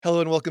Hello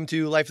and welcome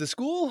to Life of the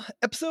School,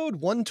 episode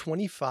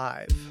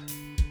 125.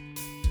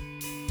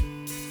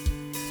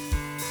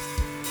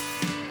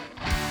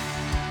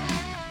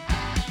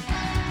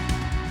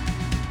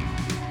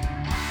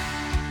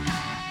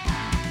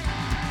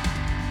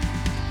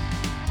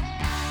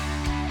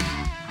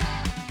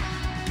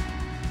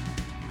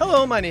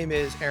 Hello, my name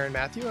is Aaron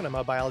Matthew, and I'm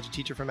a biology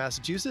teacher from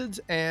Massachusetts.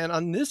 And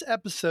on this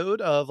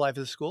episode of Life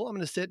of the School, I'm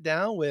going to sit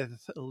down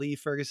with Lee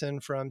Ferguson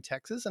from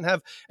Texas and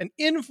have an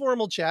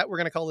informal chat. We're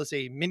going to call this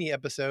a mini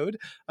episode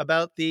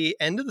about the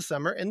end of the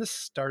summer and the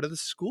start of the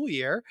school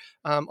year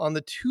on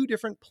the two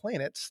different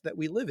planets that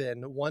we live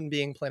in, one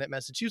being planet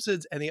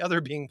Massachusetts and the other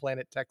being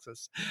planet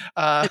Texas.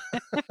 Uh,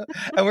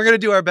 and we're going to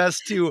do our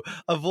best to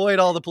avoid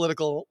all the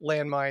political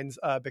landmines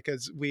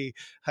because we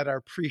had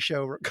our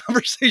pre-show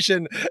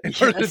conversation in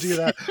order to do Yes.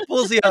 that.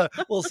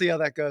 We'll see how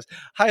that goes.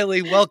 Hi,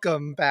 Lee.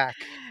 Welcome back.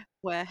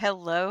 Well,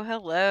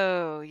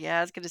 hello. Yeah,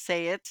 I was going to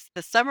say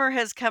the summer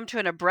has come to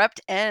an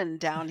abrupt end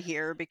down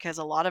here because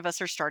a lot of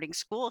us are starting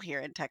school here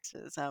in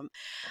Texas.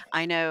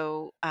 I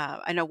know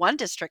one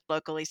district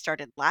locally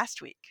started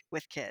last week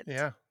with kids,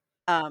 Yeah.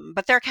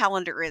 but their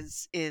calendar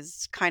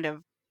is kind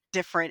of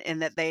different in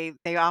that they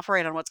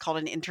operate on what's called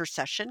an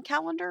intercession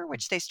calendar,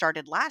 which they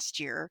started last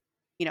year,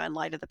 in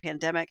light of the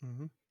pandemic,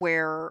 Mm-hmm.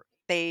 where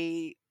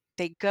they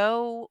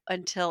go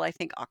until I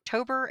think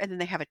October, and then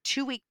they have a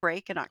 2-week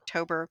break in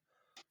October.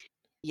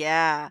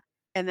 Yeah,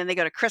 and then they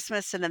go to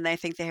Christmas, and then I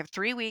think they have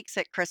 3 weeks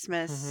at Mm-hmm.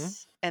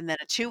 Christmas, and then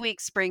a 2-week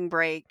spring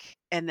break,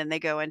 and then they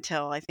go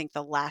until I think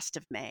the last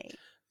of May.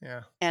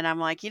 Yeah. And I'm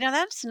like,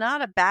 that's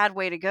not a bad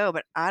way to go,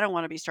 but I don't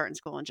want to be starting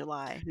school in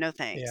July. No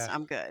thanks. Yeah.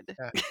 I'm good.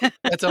 Yeah.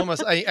 That's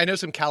almost, I know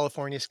some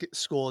California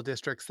school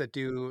districts that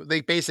do,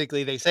 they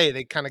say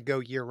they kind of go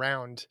year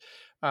round.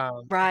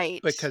 Um,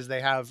 Right. because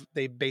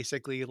they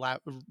basically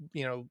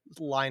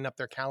line up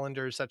their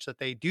calendars such that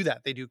they do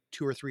that. They do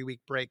 2 or 3 week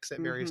breaks at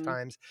various Mhm.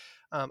 times.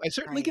 I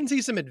certainly can Right.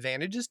 see some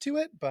advantages to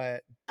it,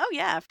 but Oh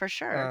yeah, for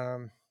sure.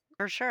 um,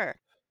 For sure.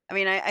 I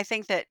mean, I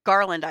think that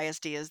Garland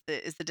ISD is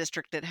the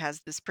district that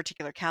has this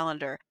particular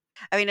calendar.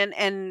 I mean,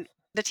 and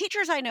the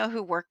teachers I know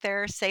who work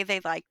there say they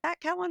like that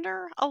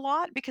calendar a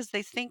lot because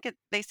they say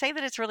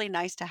that it's really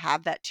nice to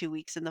have that 2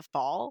 weeks in the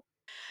fall.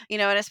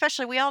 And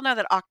especially we all know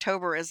that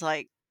October is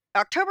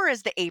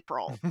the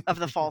April of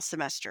the fall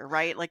semester,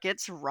 right? Like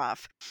it's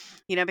rough.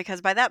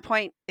 Because by that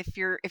point, if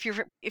you're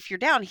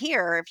down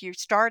here, if you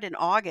start in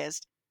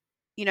August,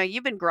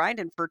 you've been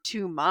grinding for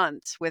 2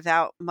 months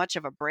without much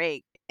of a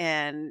break,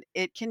 and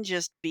it can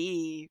just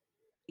be,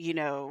 you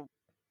know,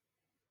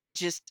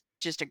 just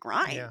a yeah,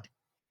 grind,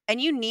 and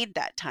you need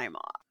that time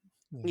off.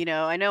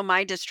 yeah. I know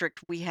my district,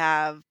 we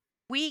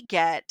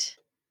get,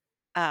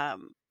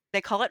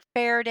 they call it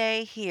Fair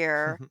Day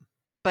here,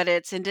 but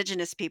it's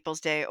Indigenous Peoples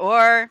Day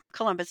or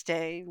Columbus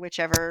Day,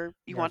 whichever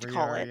you want to Wherever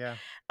you call are, it.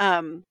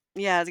 yeah.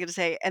 Yeah, I was gonna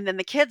say, and then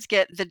the kids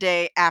get the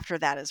day after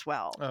that as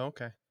well. Oh,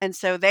 okay. And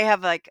so they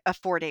have like a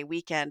 4-day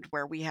weekend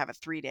where we have a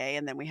 3-day,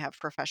 and then we have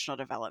professional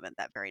development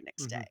that very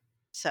next Hmm. day.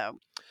 So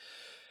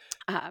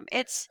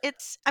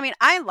it's I mean,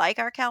 I like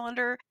our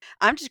calendar.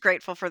 I'm just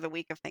grateful for the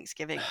week of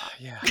Thanksgiving off.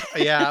 Yeah.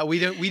 Yeah, we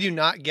do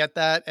not get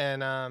that,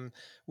 and,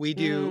 we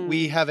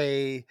Mm. have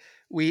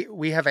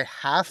we have a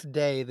half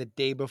day the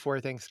day before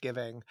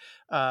Thanksgiving,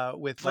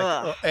 with,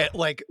 Ugh.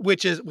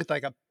 which is with,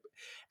 like, a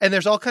and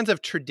there's all kinds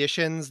of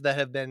traditions that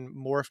have been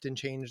morphed and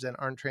changed and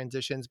aren't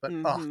transitions, but, oh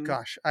Mhm.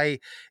 gosh,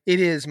 it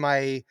is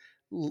my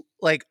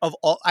like, of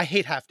all I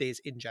hate half days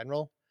in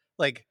general.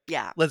 Like,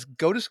 Yeah, let's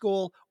go to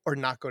school or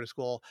not go to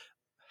school.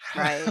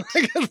 right.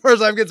 Like, as far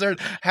as I'm concerned,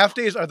 half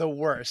days are the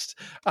worst.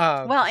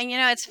 Well, and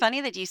it's funny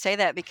that you say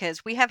that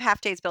because we have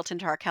half days built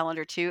into our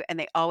calendar too, and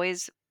they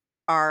always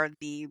are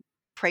the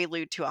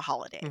prelude to a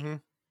holiday.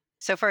 Mhm.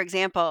 So, for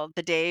example,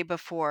 the day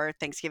before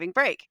Thanksgiving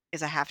break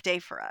is a half day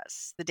for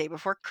us. The day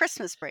before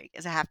Christmas break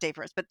is a half day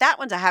for us. But that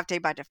one's a half day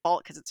by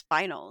default because it's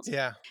finals.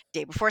 Yeah.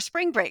 Day before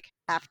spring break,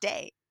 half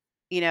day.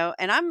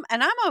 And I'm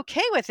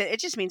okay with it.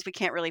 It just means we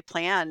can't really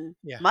plan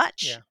Yeah.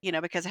 much, Yeah.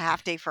 because a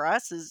half day for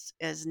us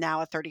is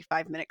now a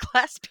 35-minute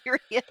class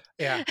period.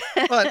 Yeah.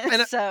 Well,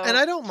 and So,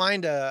 I don't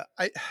mind,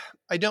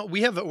 I don't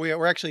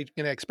we're actually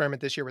gonna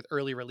experiment this year with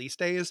early release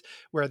days,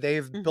 where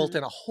they've built mhm.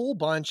 in a whole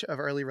bunch of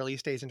early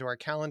release days into our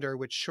calendar,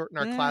 which shorten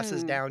our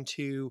classes Mm. down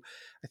to,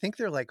 I think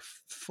they're like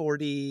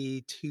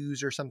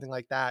 42s or something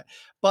like that.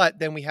 But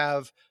then we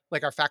have,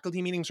 like, our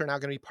faculty meetings are now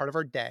gonna be part of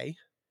our day,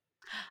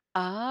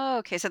 Oh,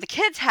 okay. So the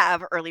kids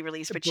have early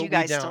release, but but you we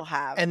guys don't. still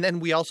have. And then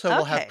we also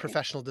will have Okay.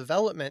 professional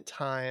development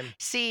time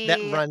that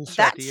See, runs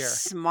throughout the that's year.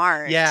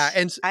 Yeah,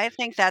 smart. I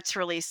think that's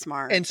really and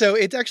smart. so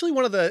it's actually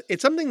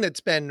it's something that's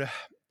been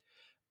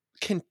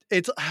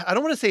it's I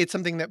don't wanna say it's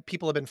something that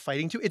people have been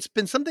fighting to. It's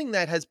been something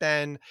that has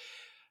been,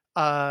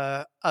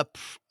 a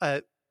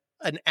p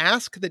an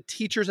ask that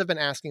teachers have been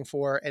asking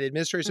for and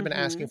administrators have been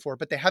asking Mhm. for,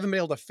 but they haven't been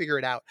able to figure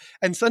it out.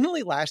 And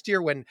suddenly last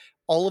year when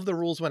all of the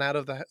rules went out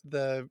of for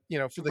the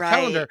Right.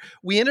 calendar,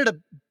 we ended up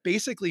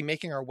basically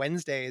making our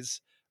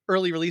Wednesdays,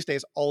 early release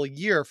days all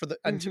year for the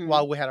until Mhm.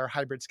 while we had our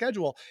hybrid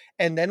schedule.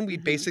 And then we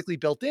Mhm. basically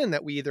built in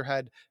that we either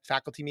had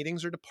faculty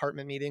meetings or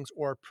department meetings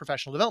or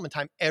professional development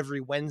time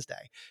every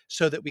Wednesday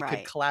so that we could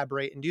Right.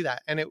 collaborate and do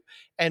that.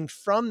 And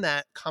from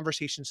that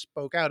conversation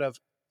spoke out of,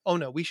 oh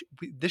no,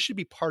 this should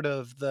be part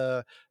of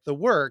the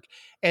work.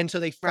 And so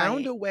they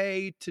found Right. a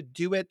way to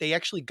do it. They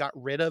actually got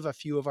rid of a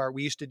few of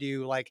we used to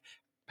do like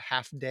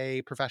half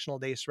day professional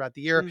days throughout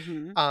the year.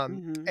 Mhm.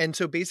 Mhm. And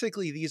so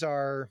basically these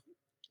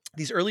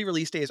early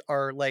release days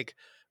are like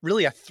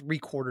really a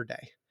 3/4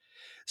 day.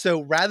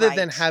 So rather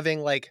than Right.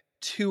 having like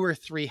 2 or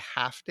 3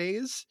 half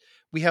days,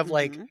 we have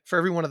like Mhm. for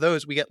every one of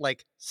those, we get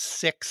like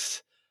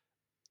 6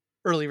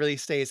 early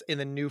release days in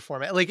the new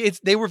format. Like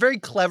they were very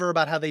clever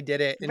about how they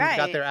did it and got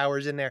Right. their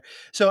hours in there.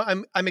 So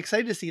I'm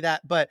excited to see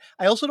that, but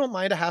I also don't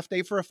mind a half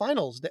day for a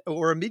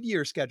or a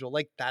mid-year schedule.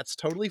 Like that's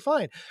totally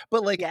fine.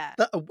 But like Yeah.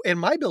 in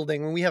my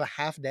building when we have a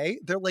half day,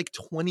 they're like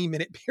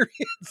 20-minute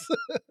periods.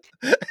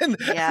 And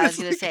Yeah, I was it's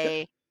gonna like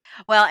say,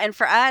 well, and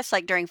for us,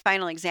 like during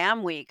final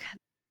exam week,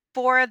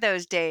 4 of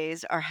those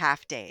days are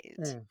half days,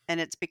 mm,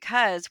 and it's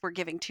because we're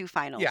giving 2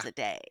 finals yeah. a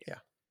day,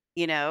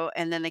 Yeah.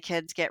 and then the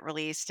kids get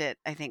released at,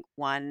 I think,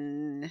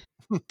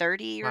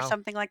 1:30 or Wow.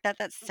 something like that.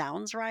 That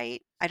sounds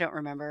right. I don't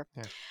remember.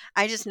 Yeah.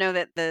 I just know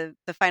that the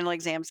final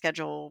exam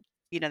schedule,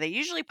 they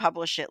usually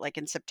publish it like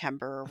in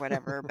September or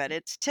whatever, but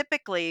it's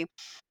typically,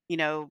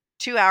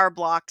 2-hour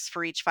blocks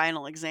for each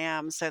final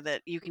exam so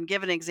that you can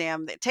give an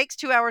exam that takes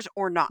 2 hours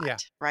or not, Yeah.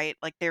 right?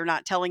 Like they're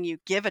not telling you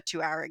give a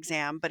 2-hour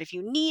exam, but if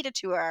you need a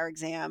 2-hour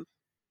exam,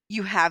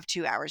 you have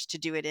 2 hours to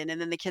do it in,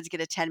 and then the kids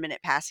get a 10-minute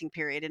passing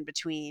period in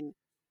between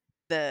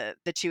the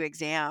 2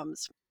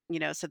 exams,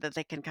 so that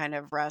they can kind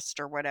of rest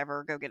or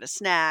whatever, go get a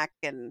snack,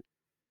 and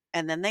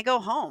then they go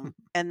home.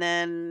 And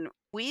then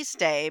we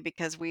stay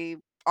because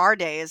our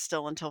day is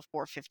still until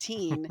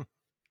 4:15.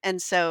 And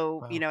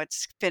so, Wow.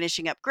 it's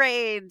finishing up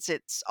grades,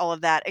 it's all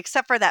of that,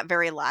 except for that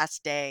very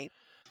last day.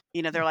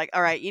 They're like,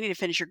 "All right, you need to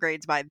finish your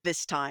grades by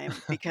this time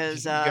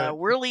because You gotta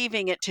we're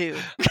leaving at 2."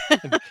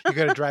 and you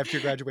gotta drive to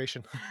your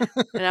graduation.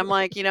 And I'm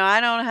like, you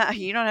don't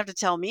have to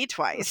tell me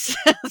twice.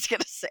 I was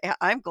gonna say,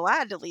 I'm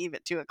glad to leave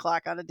at 2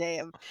 o'clock on a day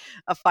of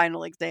a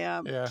final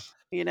exam, Yeah.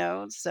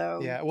 so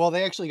Yeah. Well,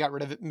 they actually got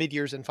rid of it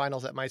mid-years and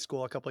finals at my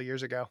school a couple of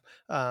years ago.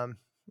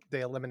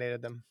 They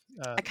eliminated them.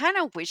 I kind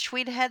of wish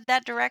we'd head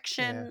that Yeah.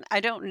 direction. I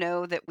don't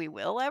know that we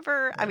will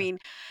ever. I Yeah. mean,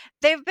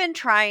 they've been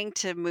trying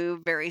to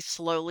move very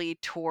slowly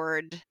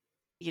toward,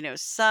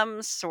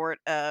 some sort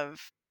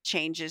of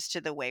changes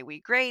to the way we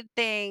grade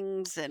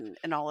things and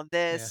all of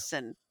Yeah. this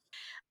and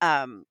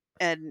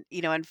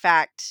in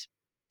fact,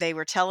 they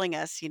were telling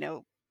us,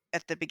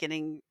 at the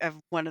beginning of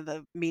one of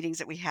the meetings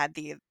that we had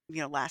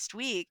last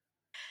week,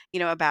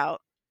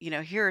 about,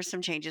 here are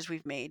some changes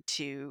we've made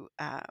to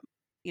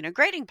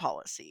grading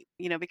policy,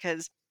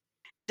 because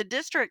the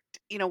district,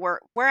 where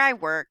I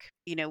work,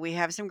 we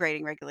have some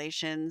grading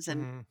regulations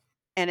Mhm.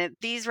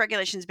 these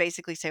regulations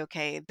basically say,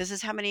 okay, this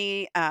is how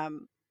many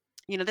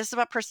this is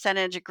what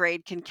percentage a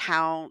grade can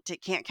count.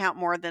 It can't count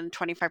more than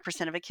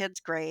 25% of a kid's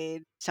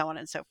grade, so on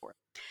and so forth.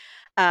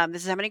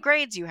 This is how many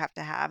grades you have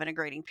to have in a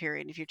grading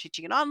period. If you're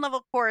teaching an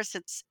on-level course,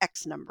 it's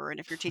X number, and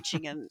if you're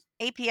teaching an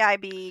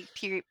APIB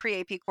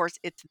pre-AP course,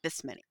 it's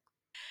this many.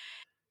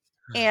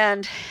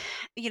 And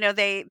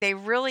they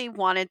really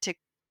wanted to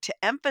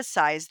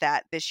emphasize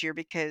that this year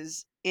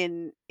because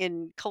in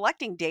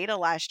collecting data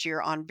last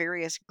year on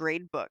various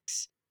grade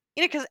books,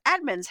 because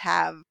admins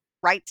have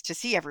rights to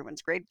see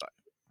everyone's grade book,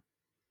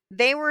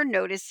 they were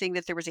noticing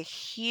that there was a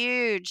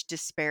huge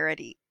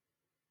disparity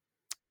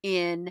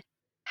in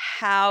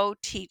how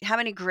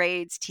many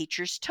grades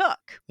teachers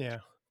took. Yeah.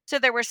 So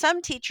there were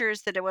some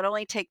teachers that it would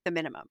only take the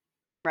minimum,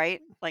 right?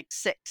 Like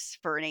 6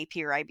 for an AP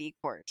or IB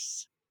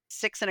course,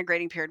 6 in a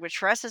grading period, which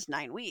for us is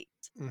 9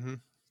 weeks.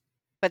 Mhm.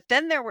 But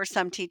then there were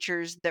some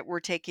teachers that were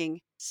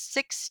taking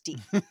 60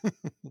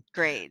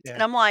 grades. And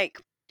Yeah. I'm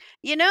like,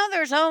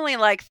 there's only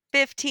like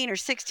 15 or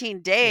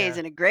 16 days Yeah.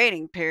 in a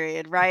grading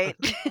period, right?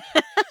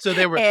 So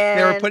they were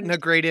putting And a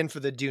grade in for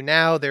the do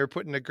now, they were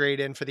putting a grade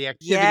in for the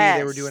activity,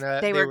 they were doing yes,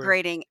 a they they were were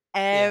grading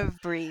yeah. And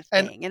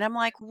everything. And I'm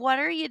like, what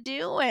are you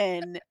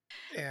doing?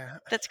 yeah.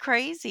 That's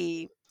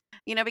crazy.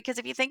 Because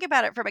if you think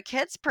about it from a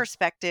kid's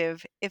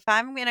perspective, if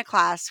I'm in a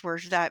class where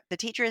the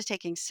teacher is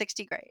taking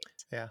 60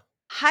 grades, Yeah.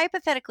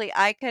 hypothetically,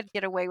 I could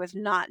get away with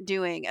not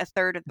doing a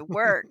third of the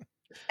work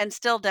and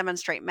still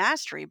demonstrate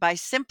mastery by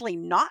simply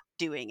not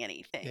doing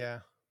anything. Yeah.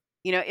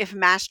 If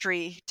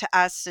mastery to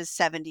us is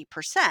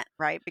 70%,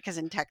 right? Because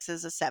in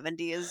Texas, a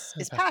 70 is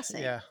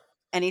passing. Yeah.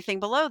 Anything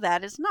below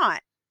that is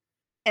not.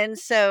 And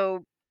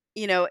so,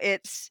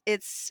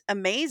 it's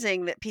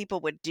amazing that people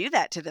would do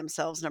that to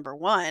themselves, number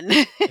one.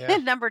 Yeah.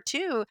 And number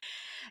two,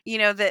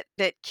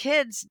 that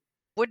kids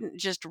wouldn't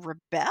just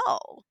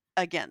rebel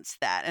against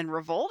that and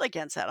revolt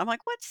against that. I'm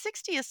like, what,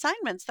 60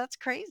 assignments? That's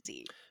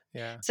crazy.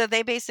 Yeah. So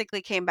they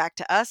basically came back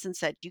to us and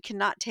said, you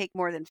cannot take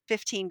more than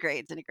 15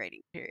 grades in a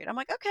grading period. I'm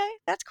like, okay,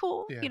 that's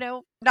cool.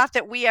 Yeah. Not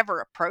that we ever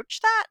approach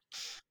that,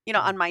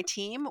 Yeah. on my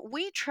team.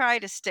 We try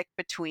to stick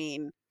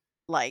between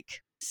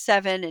like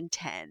 7 and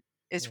 10.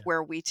 is Yeah.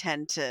 where we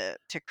tend to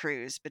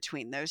cruise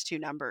between those two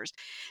numbers,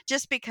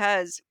 just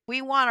because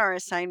we want our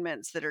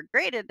assignments that are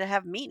graded to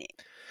have meaning,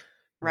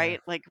 Yeah. right?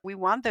 Like we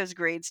want those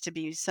grades to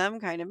be some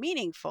kind of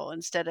meaningful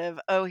instead of,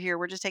 oh, here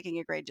we're just taking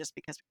a grade just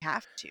because we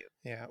have to.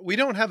 Yeah, we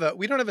don't have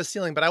a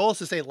ceiling, but I will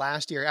also say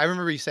last year, I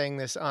remember you saying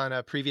this on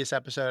a previous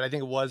episode. I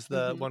think it was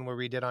the Hmm. one where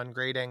we did on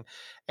grading,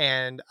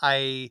 and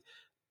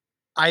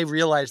I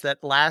realized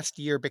that last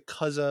year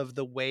because of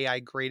the way I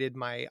graded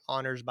my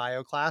honors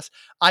bio class,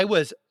 I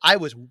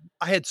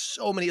had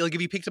so many, like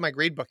if you picked up my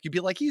grade book, you'd be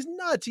like, he's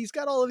nuts. He's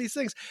got all of these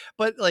things.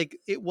 But like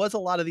it was a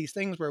lot of these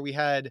things where we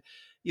had,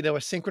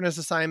 a synchronous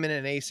assignment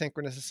and an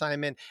asynchronous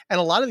assignment. And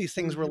a lot of these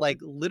things were Hmm. like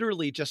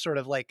literally just sort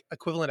of like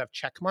equivalent of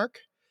check mark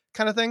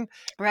kind of thing.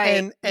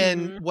 Right.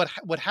 And Hmm.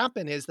 what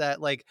happened is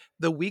that like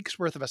the week's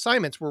worth of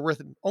assignments were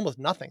worth almost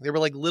nothing. They were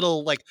like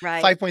little like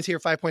Right. 5 points here,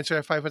 5 points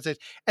there, 5 points there,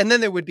 and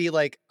then there would be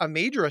like a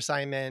major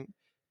assignment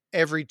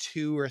every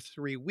 2 or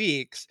 3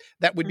 weeks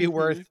that would be Hmm.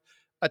 worth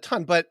a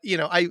ton. But,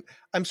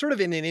 I'm sort of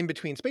in an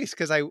in-between space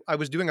because I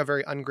was doing a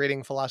very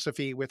ungrading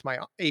philosophy with my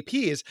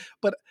APs,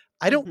 but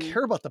I don't Hmm.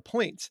 care about the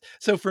points.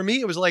 So for me,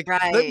 it was like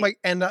Right.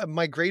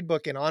 my grade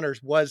book in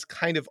honors was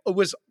kind of it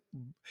was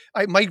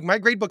my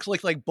grade books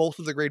looked like both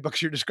of the grade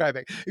books you're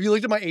describing. If you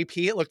looked at my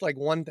AP, it looked like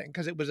one thing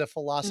because it was a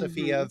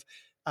philosophy Hmm. of,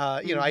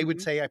 I would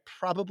Hmm. say I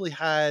probably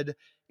had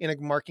in a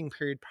marking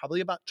period probably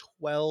about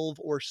 12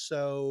 or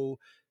so,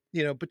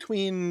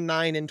 between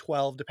 9 and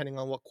 12 depending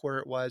on what quarter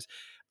it was.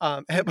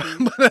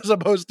 Hmm. But as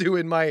opposed to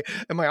in my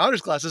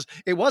honors classes,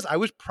 I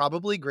was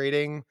probably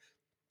grading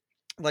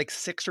like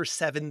 6 or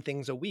 7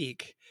 things a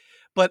week.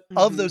 But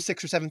of Hmm. those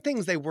 6 or 7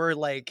 things, they were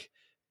like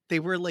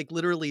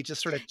literally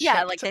just sort of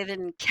Yeah, like checked. they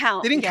didn't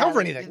count. They didn't count Yeah,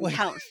 for they anything. didn't Like,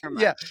 count for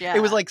yeah, much. it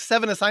was Yeah. like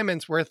 7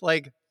 assignments worth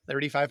like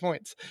 35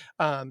 points.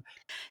 Um,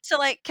 So,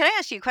 like, can I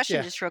ask you a question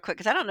yeah. just real quick?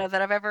 Because I don't know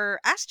that I've ever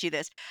asked you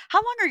this. How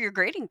long are your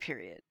grading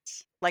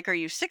periods? Like, are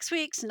you 6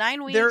 weeks,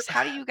 nine They're weeks?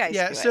 How do you guys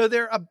yeah, do it? so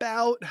they're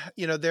about,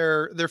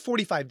 they're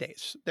 45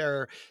 days.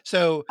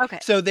 So Okay.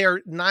 so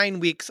they're 9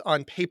 weeks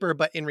on paper,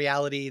 but in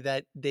reality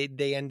that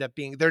they end up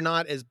being they're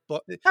not as I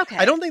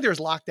Okay. don't think they're as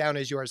locked down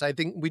as yours. I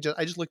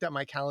just looked at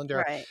my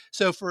calendar. Right.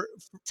 So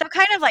So,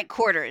 kind of like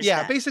quarters yeah,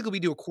 then. basically we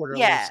do a quarterly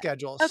Yeah.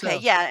 schedule. Okay. So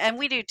Yeah. And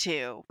we do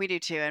too. We do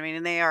too. I mean,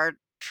 and they are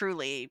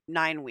truly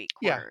 9 week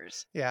yeah.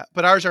 quarters. Yeah,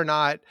 but ours are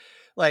not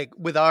like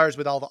with ours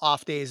with all the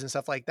off days and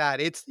stuff like that.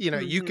 It's, you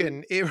Hmm.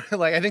 can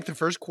like I think the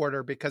first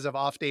quarter because of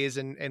off days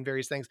and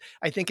various things,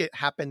 I think it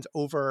happens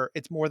over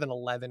it's more than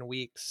 11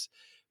 weeks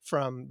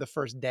from the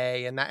first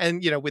day and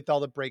with all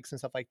the breaks and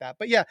stuff like that.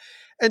 But yeah.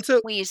 And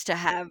so We used to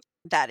have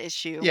that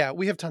issue. yeah,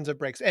 we have tons of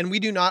breaks, and we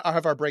do not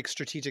have our breaks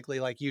strategically,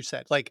 like you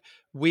said. Like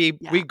we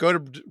Yeah. go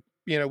to,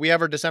 we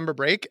have our December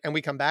break, and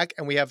we come back,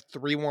 and we have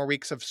 3 more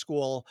weeks of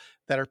school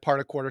that are part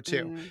of quarter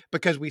two Mm.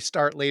 because we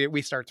start later.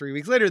 We start 3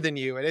 weeks later than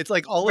you, and it's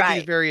like all of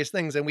these Right. various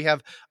things. And we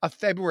have a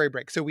February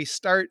break, so we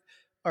start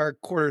our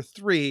quarter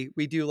three.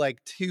 We do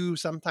like 2,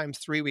 sometimes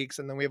 3 weeks,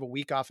 and then we have a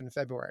week off in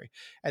February,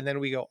 and then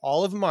we go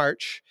all of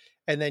March.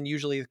 And then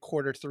usually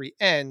quarter three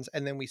ends,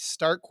 and then we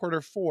start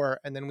quarter four,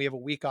 and then we have a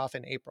week off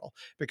in April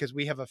because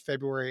we have a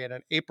February and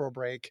an April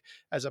break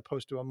as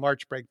opposed to a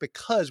March break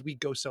because we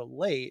go so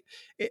late.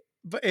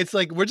 But it's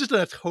like we're just on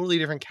a totally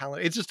different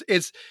calendar.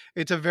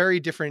 It's a very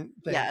different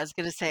Yeah. thing. I was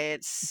going to say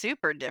it's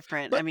super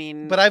different. I But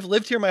mean, I've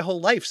lived here my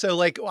whole life. So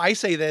like I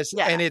say this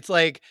yeah. and it's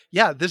like,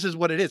 yeah, this is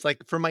what it is.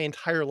 Like for my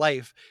entire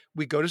life,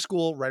 we go to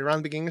school right around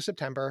the beginning of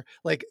September.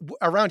 Like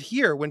around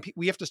here when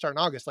we have to start in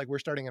August, like we're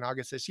starting in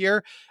August this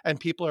year and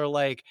people are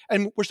like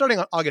and we're starting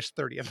on August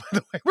 30th by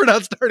the way. We're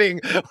not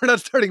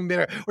starting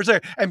mid. We're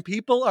sorry. And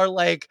people are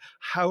like,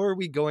 how are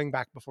we going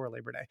back before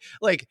Labor Day?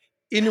 Like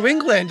in New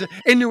England,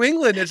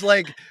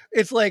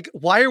 it's like,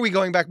 why are we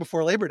going back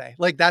before Labor Day?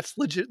 Like that's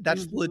legit.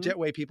 That's the Hmm. legit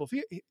way people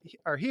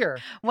are here.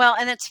 Well,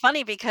 and it's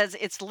funny because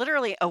it's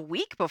literally a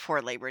week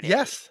before Labor Day,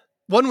 Yes,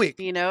 1 week.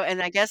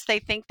 and I guess they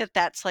think that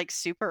that's like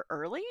super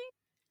early.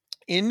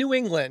 In New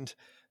England,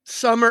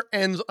 summer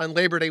ends on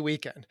Labor Day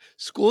weekend.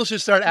 School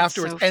should start That's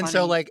afterwards, so and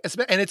so, funny. like,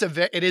 and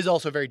it is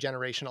also very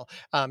generational,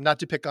 not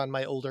to pick on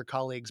my older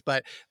colleagues,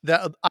 but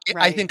I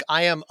Right. think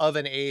I am of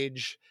an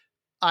age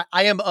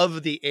I am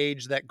of the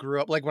age that grew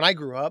up like, when I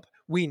grew up,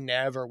 we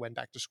never went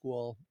back to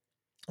school.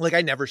 Like,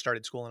 I never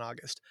started school in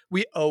August.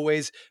 We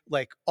always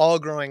like, all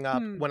growing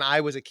up, Hmm. when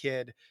I was a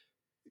kid,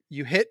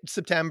 you hit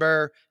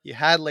September, you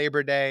had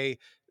Labor Day,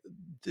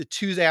 the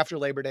Tuesday after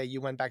Labor Day, you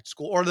went back to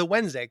school, or the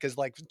Wednesday, because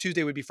like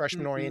Tuesday would be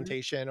freshman Mhm.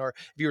 orientation, or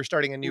if you were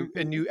starting Mhm.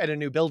 a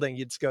new building,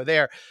 you'd just go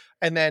there.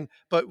 And then,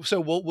 but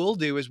so what we'll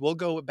do is we'll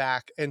go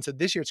back. And so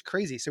this year it's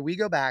crazy. So we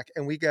go back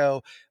and we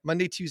go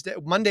Monday, Tuesday.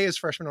 Monday is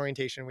freshman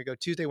orientation. We go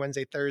Tuesday,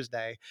 Wednesday,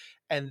 Thursday.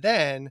 And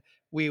then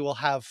we will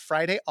have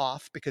Friday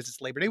off because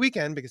it's Labor Day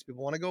weekend because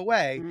people want to go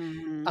away.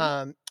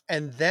 Mhm.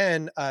 And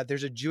then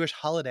there's a Jewish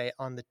holiday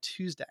on the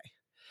Tuesday.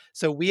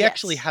 So we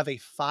actually Yes. have a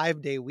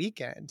 5-day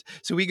weekend.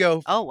 So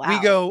Oh, we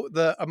wow. go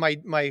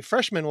my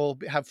freshmen will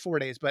have 4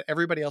 days, but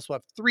everybody else will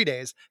have 3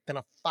 days, then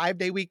a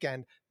 5-day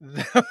weekend,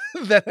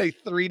 than a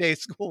 3-day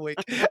school week.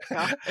 Oh my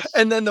gosh.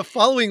 And then the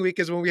following week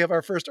is when we have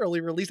our first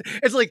early release.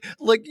 It's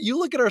like you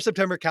look at our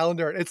September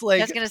calendar and it's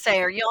I was like gonna say,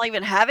 are y'all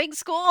even having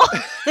school?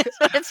 That's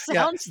what it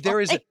yeah, sounds there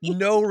is like.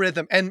 no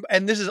rhythm, and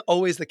this is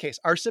always the case.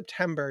 Our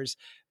Septembers,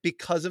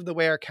 because of the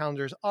way our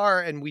calendars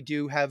are, and we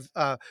do have,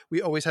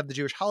 we always have the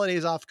Jewish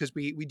holidays off because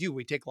we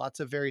take lots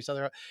of various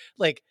other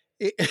like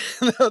it,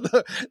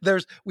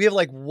 there's we have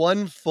like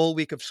 1 full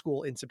week of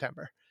school in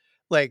September,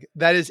 like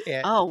that is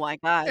it, Oh my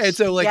and gosh.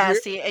 so like Yeah,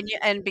 you're see,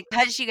 and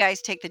because you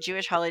guys take the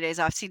Jewish holidays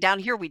off, see, down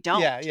here we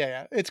don't,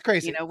 yeah, it's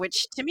crazy.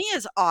 which to me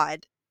is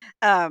odd.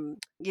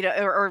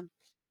 Or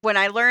when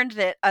I learned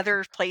that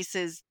other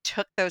places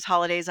took those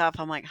holidays off,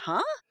 I'm like,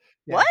 "Huh?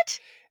 Yeah, What?"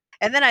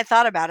 And then I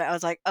thought about it. I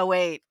was like, "Oh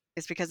wait,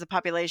 it's because the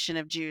population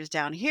of Jews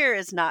down here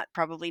is not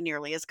probably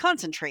nearly as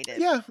concentrated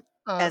yeah,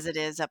 uh, as it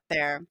is up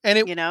there."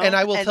 and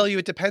I will And tell you,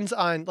 it depends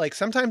on like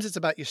sometimes it's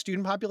about your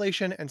student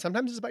population and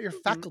sometimes it's about your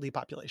mhm, faculty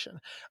population.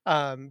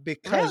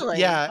 Because really?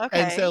 yeah,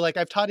 and so Okay. like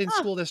I've taught in Huh.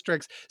 school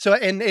districts, so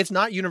and it's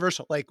not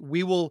universal. Like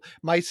we will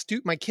my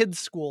kids'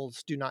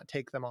 schools do not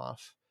take them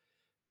off,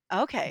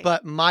 Okay.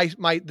 but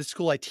the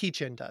school I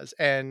teach in does,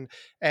 and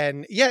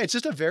yeah, it's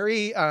just a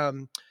very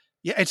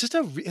yeah, it's just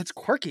it's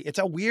quirky. It's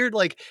a weird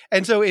like,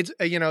 and so it's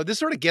this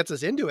sort of gets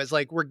us into it. It's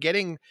like we're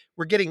getting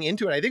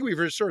into it. I think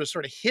we've sort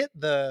of hit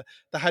the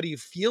how do you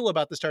feel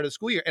about the start of the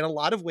school year? In a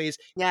lot of ways,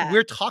 Yeah.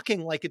 we're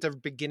talking like it's a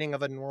beginning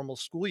of a normal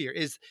school year.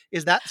 Is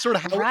that sort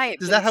of how Right,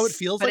 is that how it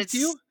feels but like to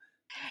you?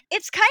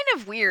 it's kind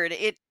of weird.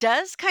 It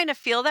does kind of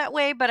feel that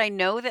way, but I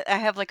know that I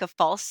have like a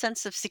false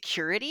sense of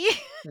security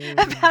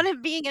about Mm,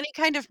 it being any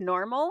kind of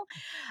normal.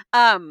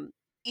 Um,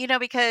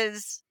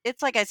 because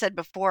it's like I said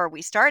before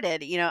we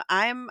started,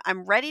 I'm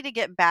ready to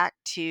get back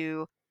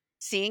to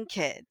seeing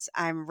kids.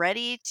 I'm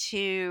ready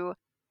to,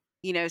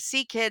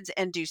 see kids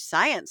and do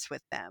science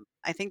with them.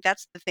 I think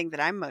that's the thing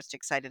that I'm most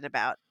excited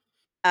about.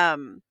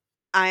 Um,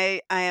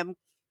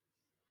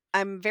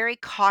 I'm very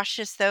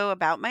cautious though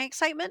about my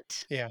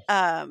excitement. yeah.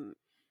 Um,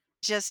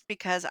 just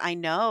because I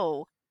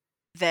know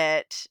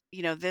that,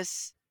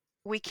 this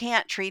we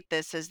can't treat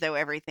this as though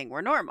everything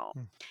were normal.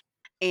 Mm,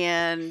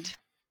 And,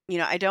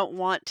 I don't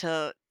want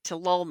to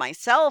lull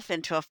myself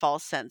into a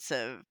false sense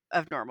of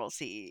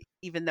normalcy,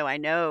 even though I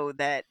know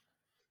that,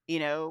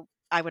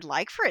 I would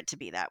like for it to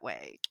be that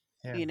way,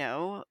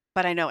 yeah.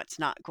 but I know it's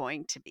not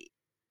going to be.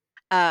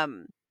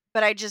 Um,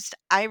 but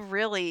I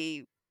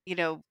really,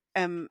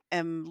 am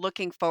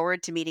looking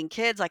forward to meeting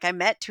kids. Like I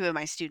met two of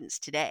my students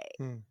today.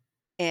 Mm,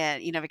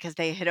 And, because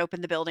they had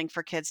opened the building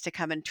for kids to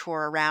come and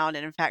tour around.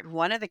 And in fact,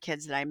 one of the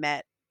kids that I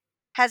met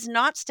has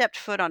not stepped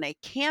foot on a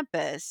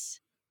campus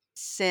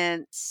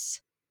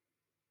since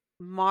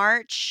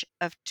March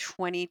of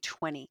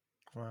 2020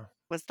 wow.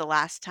 was the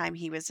last time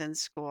he was in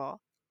school.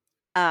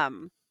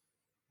 Um,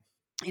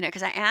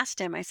 because I asked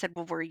him, I said,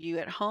 "Well, were you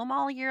at home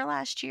all year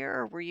last year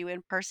or were you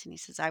in person?" He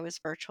says, "I was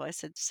virtual." I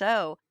said,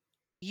 "So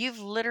you've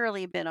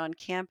literally been on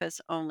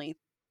campus only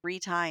 3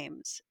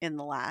 times in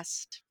the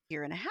last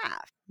year and a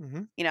half."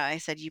 Hmm. I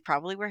said, "You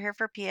probably were here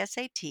for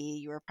PSAT.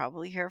 You were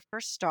probably here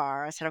for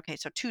STAR." I said, "Okay,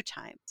 so 2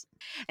 times."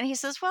 And he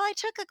says, "Well, I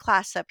took a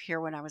class up here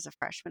when I was a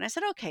freshman." I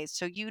said, "Okay,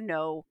 so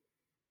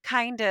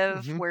kind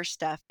of Hmm. where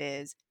stuff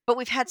is, but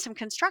we've had some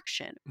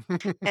construction.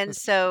 And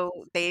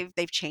so they've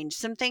changed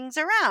some things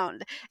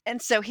around."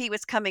 And so he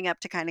was coming up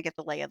to kind of get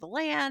the lay of the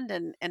land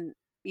and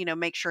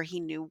make sure he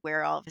knew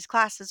where all of his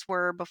classes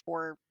were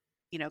before,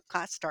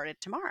 class started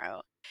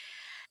tomorrow.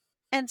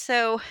 And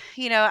so,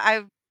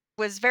 I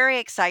was very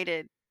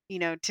excited,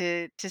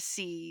 to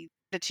see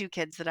the 2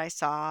 kids that I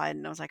saw,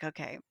 and I was like,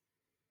 "Okay,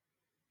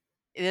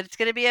 it's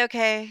gonna be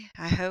okay,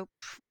 I hope."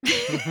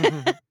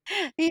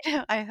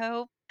 I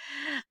hope.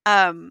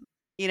 Um,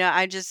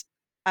 I just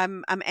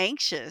I'm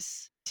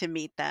anxious to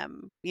meet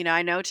them.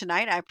 I know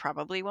tonight I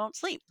probably won't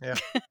sleep. Yeah.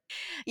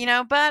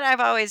 But I've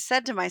always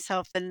said to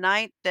myself, the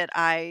night that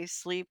I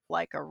sleep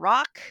like a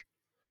rock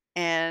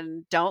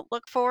and don't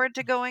look forward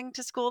to going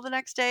to school the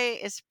next day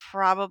is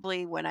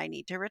probably when I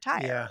need to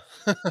retire.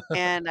 Yeah.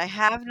 And I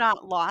have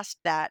not lost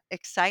that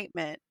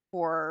excitement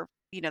for,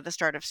 the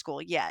start of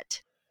school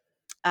yet.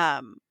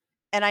 Um,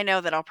 and I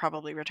know that I'll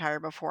probably retire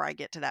before I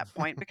get to that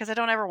point because I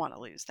don't ever want to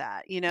lose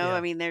that. I Yeah.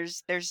 mean,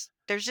 there's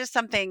just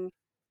something,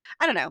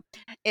 I don't know.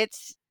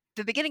 It's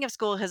the beginning of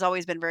school has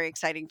always been very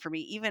exciting for me,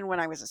 even when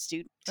I was a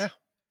student, Yeah.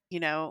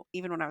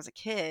 even when I was a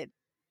kid.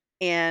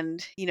 And,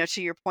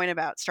 to your point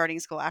about starting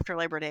school after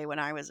Labor Day, when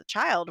I was a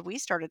child, we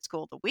started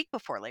school the week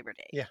before Labor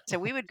Day. Yeah. So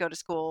we would go to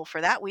school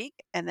for that week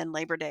and then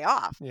Labor Day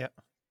off. Yeah.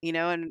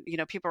 And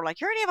people are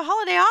like, "You already have a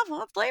holiday off?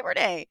 Well, it's Labor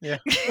Day." Yeah.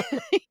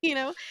 you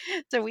know?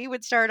 So we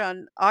would start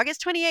on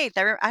August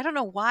 28th. I don't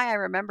know why I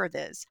remember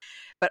this,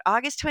 but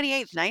August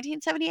 28th,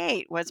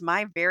 1978 was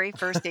my very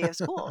first day of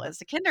school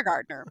as a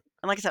kindergartner.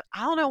 And like I said,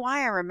 I don't know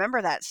why I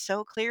remember that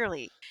so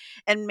clearly.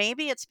 And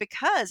maybe it's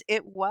because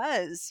it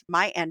was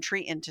my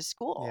entry into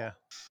school,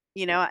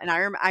 Yeah. and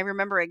I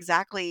remember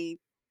exactly.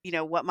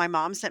 what my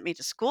mom sent me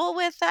to school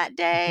with that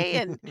day,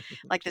 and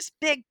like this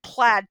big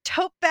plaid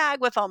tote bag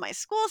with all my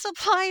school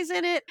supplies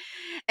in it.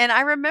 And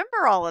I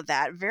remember all of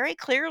that very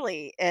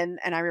clearly. And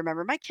I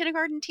remember my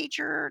kindergarten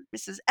teacher,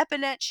 Mrs.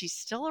 Epinet, she's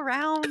still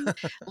around,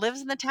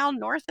 lives in the town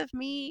north of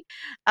me.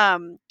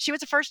 She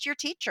was a first year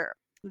teacher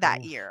that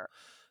Oh, year.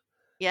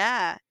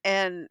 Yeah.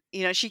 And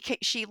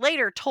she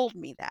later told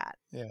me that.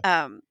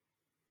 yeah.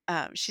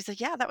 Um, she said,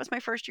 "Yeah, that was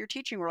my first year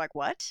teaching." We're like,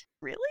 "What?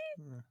 Really?"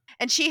 Mm.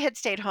 And she had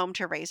stayed home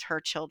to raise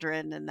her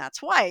children, and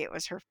that's why it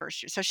was her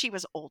first year. So she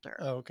was older.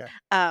 Oh, okay.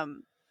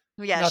 Um,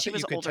 yeah, Not she that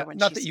was you could older tell. when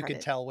Not she that you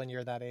could started. tell when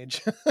you're that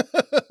age.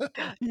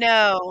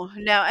 No,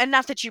 no, and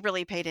not that you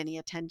really paid any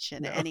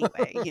attention No. anyway,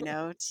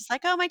 it's just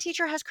like, "Oh, my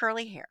teacher has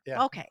curly hair.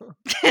 Yeah. Okay."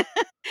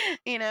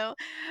 You know?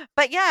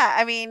 But yeah,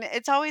 I mean,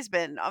 it's always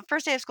been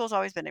first day of school's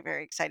always been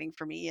very exciting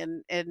for me,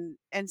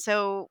 and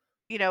so,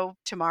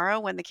 tomorrow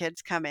when the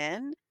kids come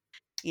in,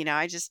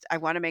 I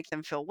wanna make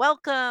them feel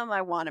welcome.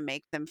 I wanna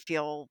make them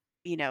feel,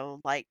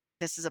 like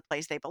this is a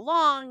place they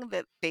belong,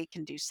 that they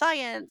can do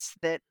science,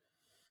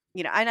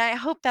 and I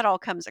hope that all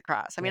comes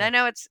across. I mean, Yeah. I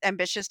know it's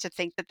ambitious to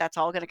think that that's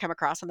all gonna come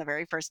across on the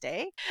very first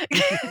day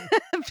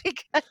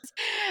because,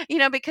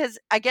 because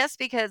I guess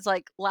because,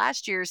 like,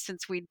 last year,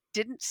 since we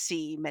didn't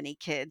see many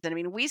kids, and I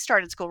mean, we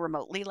started school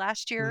remotely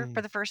last year for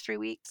Mm. the first 3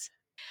 weeks.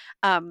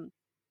 Um,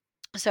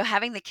 so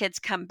having the kids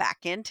come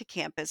back into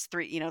campus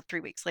 3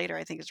 weeks later,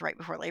 I think it was right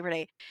before Labor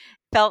Day,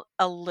 felt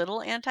a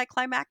little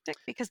anticlimactic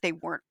because they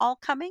weren't all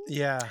coming.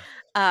 Yeah.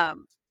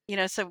 Um,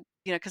 so,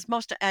 because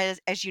as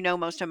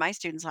most of my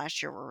students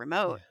last year were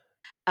remote.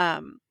 Yeah.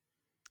 Um,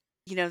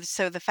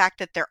 so the fact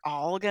that they're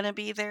all gonna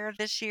be there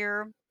this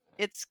year,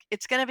 it's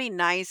gonna be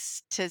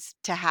nice to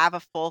have a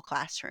full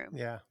classroom.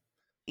 Yeah.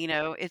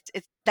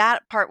 It's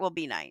that part will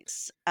be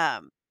nice.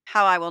 How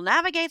I will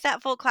navigate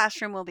that full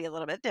classroom will be a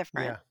little bit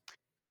different. Yeah.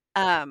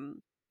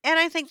 Um, and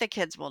I think the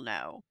kids will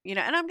know, and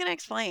I'm gonna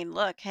explain,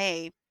 look,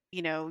 hey,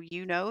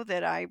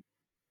 that I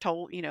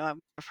told,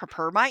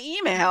 per my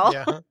email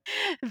Yeah.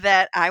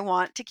 that I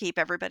want to keep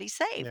everybody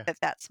safe, Yeah.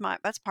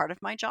 that's part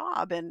of my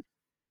job.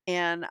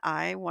 And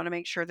I want to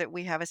make sure that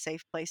we have a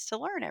safe place to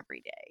learn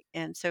every day.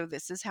 And so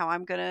this is how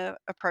I'm going to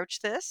approach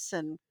this.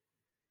 And,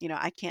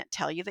 I can't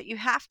tell you that you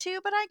have to,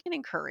 but I can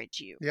encourage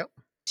you Yep.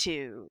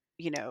 to,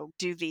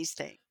 do these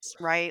things,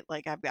 right?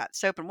 Like I've got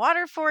soap and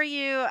water for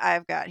you.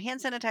 I've got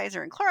hand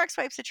sanitizer and Clorox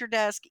wipes at your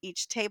desk.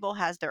 Each table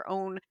has their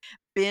own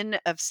bin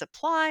of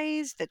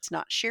supplies that's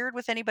not shared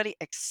with anybody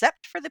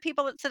except for the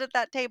people that sit at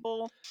that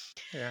table.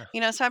 Yeah.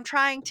 So I'm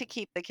trying to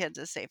keep the kids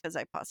as safe as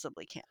I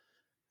possibly can,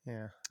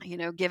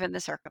 Yeah. given the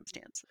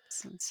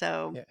circumstances. And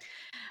so, Yeah.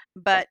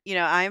 but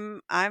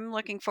I'm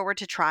looking forward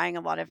to trying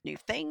a lot of new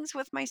things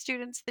with my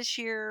students this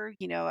year.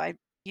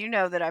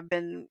 That I've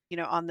been,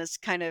 on this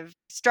kind of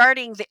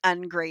starting the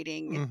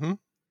ungrading Mm-hmm.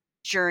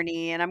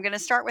 journey, and I'm going to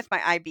start with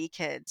my IB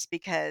kids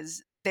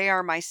because they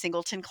are my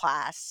singleton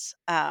class.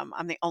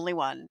 I'm the only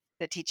one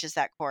that teaches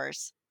that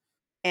course,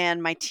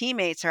 and my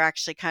teammates are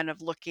actually kind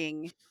of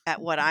looking at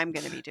what I'm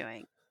going to be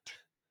doing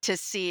to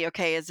see,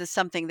 okay, is this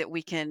something that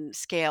we can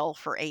scale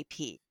for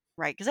AP,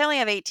 right? Because I only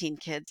have 18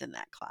 kids in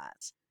that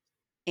class.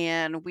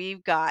 And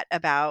we've got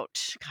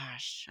about,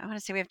 gosh, I want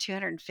to say we have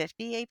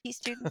 250 AP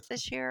students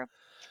this year.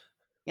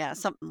 Yeah,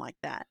 something like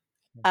that.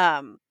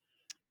 Um,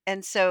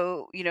 and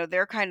so,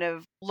 they're kind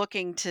of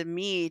looking to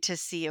me to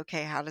see,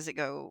 okay, how does it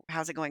go?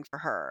 How's it going for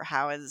her?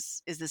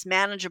 Is this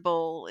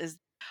manageable?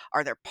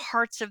 Are there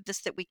parts of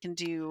this that we can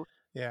do,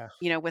 Yeah.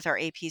 with our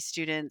AP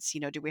students?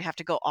 Do we have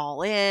to go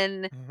all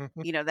in?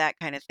 Mhm. That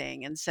kind of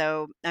thing. And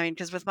so, I mean,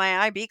 because with my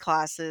IB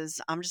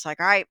classes, I'm just like,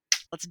 all right,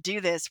 let's do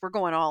this. We're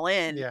going all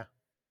in. Yeah.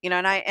 And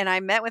I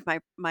met with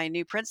my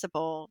new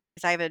principal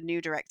because I have a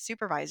new direct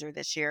supervisor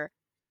this year.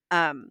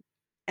 Um,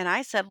 and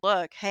I said,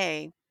 "Look,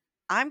 hey,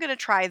 I'm going to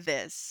try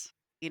this.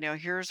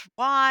 Here's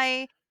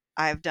why.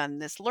 I've done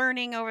this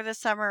learning over the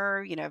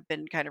summer. I've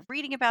been kind of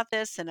reading about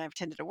this, and I've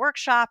attended a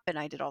workshop, and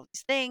I did all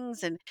these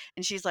things." And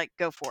she's like,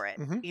 "Go for it."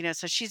 Mhm.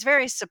 So she's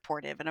very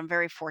supportive, and I'm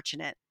very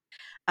fortunate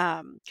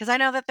because I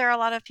know that there are a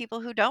lot of people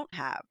who don't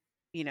have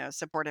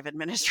supportive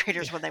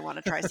administrators Yeah. when they want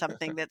to try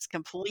something that's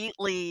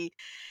completely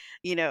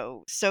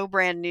so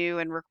brand new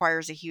and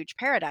requires a huge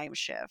paradigm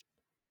shift.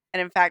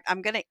 And in fact,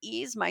 I'm going to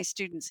ease my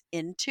students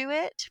into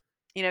it,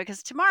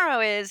 because tomorrow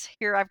is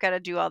here. I've got to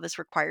do all this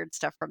required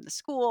stuff from the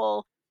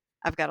school.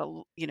 I've got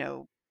to,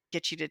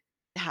 get you to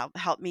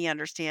help me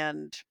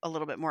understand a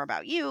little bit more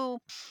about you,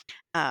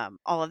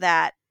 all of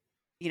that.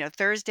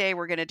 Thursday,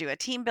 we're going to do a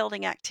team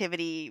building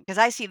activity because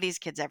I see these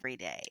kids every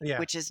day, Yeah.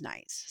 which is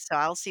nice. So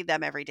I'll see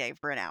them every day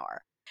for an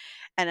hour.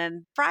 And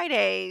then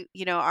Friday,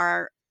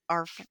 our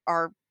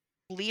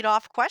lead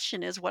off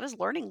question is, what does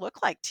learning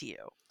look like to you?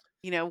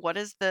 What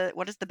is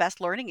the best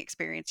learning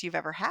experience you've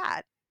ever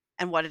had?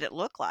 And what did it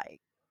look like?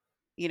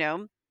 You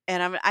know?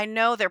 And I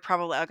know they're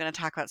probably all going to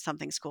talk about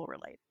something school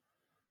related,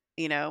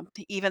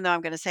 even though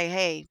I'm going to say,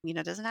 hey,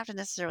 it doesn't have to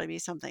necessarily be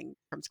something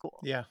from school,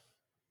 Yeah.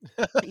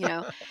 you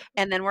know?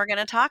 And then we're going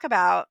to talk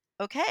about,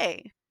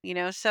 okay,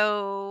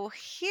 So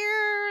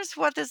here's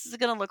what this is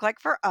going to look like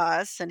for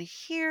us, and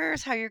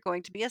here's how you're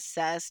going to be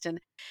assessed, and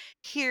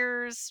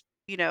here's,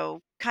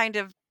 kind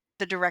of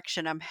the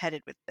direction I'm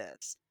headed with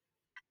this.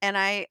 And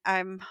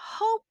I'm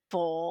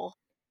hopeful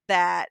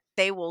that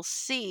they will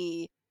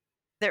see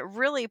that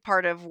really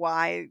part of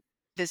why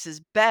this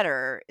is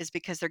better is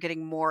because they're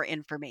getting more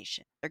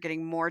information. They're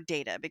getting more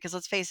data because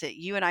let's face it,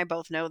 you and I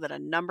both know that a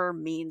number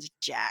means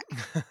jack,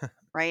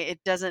 right? It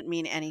doesn't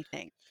mean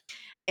anything.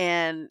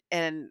 And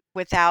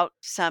without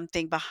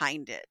something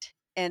behind it.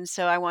 And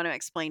so I want to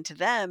explain to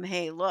them,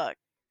 hey, look,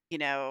 you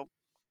know,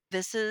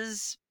 this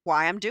is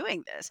why I'm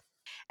doing this.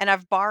 And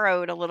I've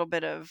borrowed a little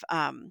bit of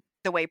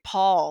the way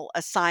Paul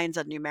assigns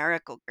a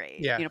numerical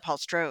grade, Yeah. Paul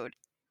Strode,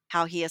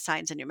 how he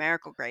assigns a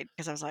numerical grade.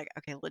 Because I was like,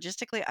 okay,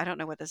 logistically, I don't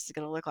know what this is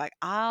going to look like.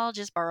 I'll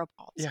just borrow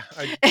Paul's, Yeah,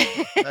 that's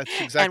and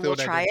exactly we'll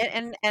what I try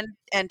did. it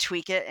and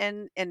tweak it,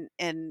 and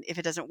if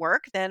it doesn't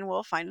work, then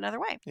we'll find another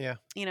way. Yeah.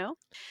 You know,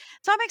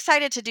 so I'm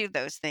excited to do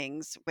those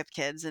things with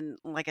kids. And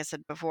like I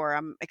said before,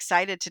 I'm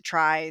excited to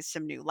try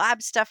some new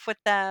lab stuff with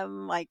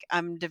them. Like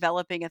I'm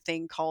developing a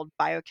thing called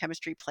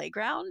Biochemistry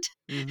Playground.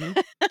 Mhm.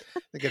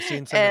 Like, I've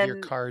seen some of your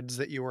And cards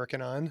that you're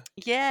working on.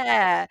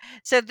 yeah,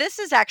 so this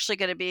is actually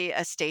going to be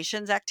a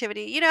stations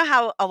activity. You know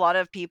how a lot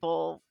of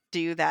people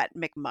do that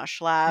McMush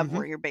lab Mhm.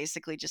 where you're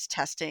basically just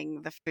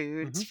testing the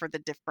foods Mhm. for the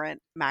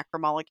different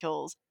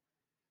macromolecules.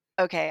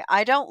 Okay,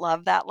 I don't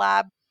love that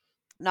lab,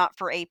 not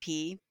for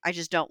AP. I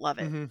just don't love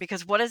it Mhm.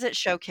 because what does it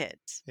show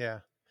kids? Yeah.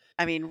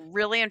 I mean,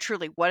 really and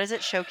truly, what does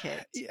it show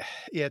kids? Yeah,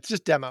 yeah, it's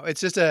just demo.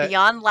 It's just a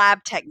Beyond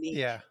lab technique,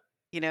 yeah.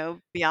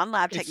 beyond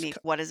lab It's technique, co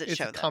what does it it's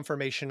a show them?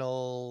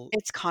 conformational It's yeah,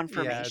 it's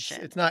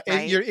confirmation, not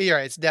right? you're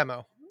right, it's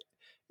demo.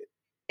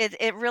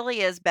 It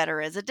really is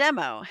better as a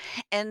demo.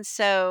 And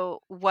so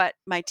what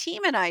my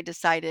team and I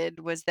decided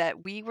was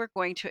that we were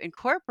going to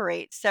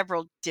incorporate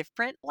several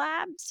different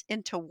labs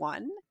into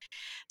one.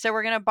 So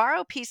we're going to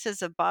borrow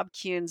pieces of Bob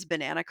Kuhn's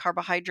banana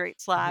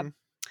carbohydrates lab, Mhm.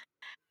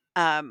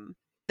 um,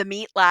 the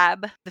meat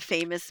lab, the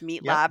famous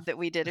meat Yep. lab that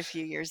we did a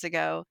few years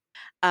ago.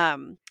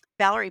 Um,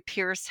 Valerie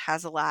Pierce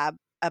has a lab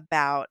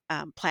about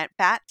plant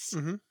fats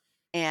Mhm.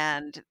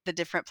 and the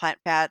different plant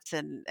fats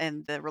and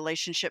the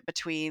relationship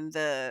between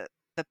the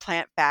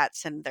plant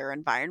fats and their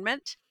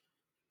environment.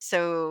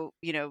 So,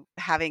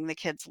 having the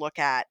kids look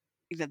at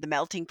the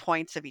melting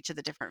points of each of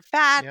the different Yep.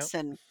 fats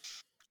and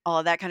all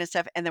of that kind of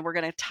stuff. And then we're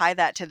going to tie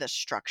that to the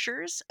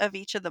structures of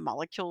each of the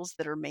molecules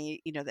that are made,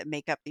 that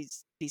make up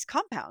these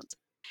compounds,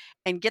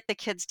 and get the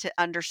kids to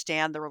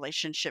understand the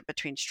relationship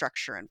between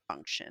structure and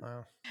function.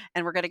 Wow.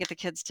 And we're going to get the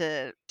kids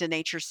to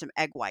denature some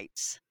egg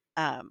whites.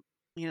 So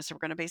we're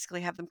going to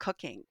basically have them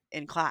cooking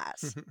in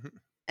class.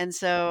 And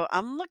so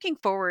I'm looking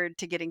forward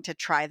to getting to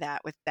try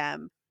that with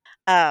them.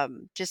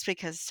 Just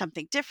because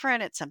something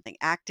different, it's something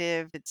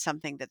active, it's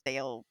something that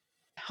they'll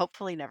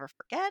hopefully never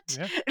forget.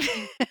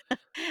 Yeah.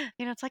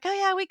 It's like, oh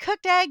yeah, we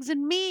cooked eggs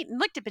and meat and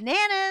looked at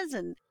bananas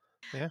and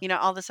Yeah.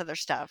 all this other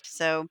stuff.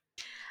 So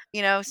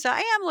so I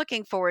am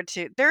looking forward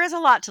to, there is a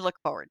lot to look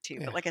forward to,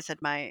 but Yeah. like I said,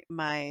 my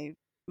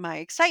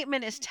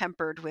excitement is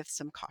tempered with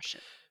some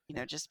caution,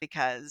 just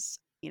because,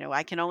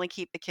 I can only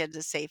keep the kids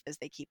as safe as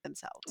they keep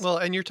themselves, Well,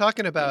 and you're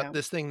talking you about know.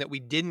 this thing that we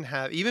didn't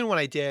have even when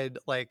I did,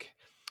 like,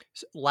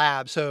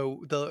 lab.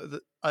 So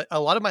a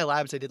lot of my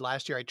labs I did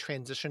last year, I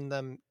transitioned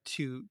them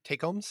to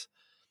take homes.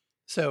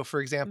 So, for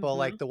example,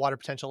 like Mhm. the water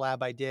potential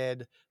lab I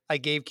did, I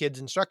gave kids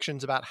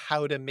instructions about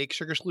how to make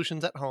sugar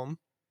solutions at home,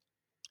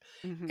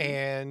 Mhm.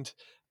 and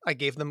I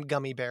gave them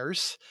gummy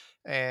bears,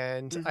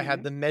 and I had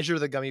Mhm. them measure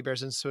the gummy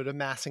bears instead of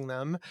massing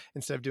them,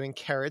 instead of doing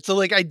carrots. So,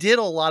 like, I did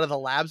a lot of the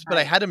labs, but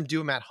I Right. had them do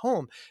them at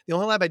home. The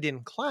only lab I did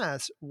in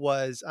class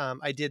was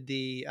I did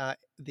the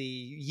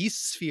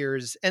yeast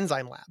spheres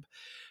enzyme lab,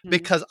 Mhm.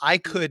 because I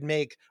Mhm. could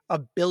make a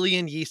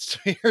billion yeast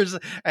spheres,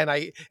 and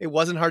it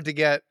wasn't hard to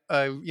get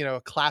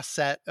a class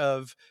set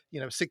of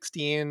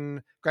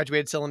 16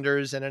 graduated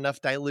cylinders and enough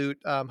dilute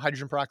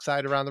hydrogen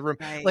peroxide around the room.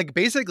 Right. Like,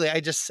 basically I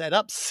just set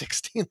up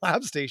 16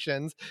 lab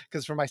stations,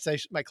 because for my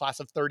class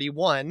of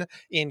 31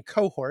 in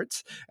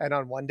cohorts, and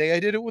on one day I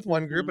did it with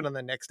one group Mhm. and on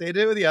the next day I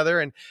did it with the other.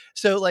 And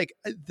so, like,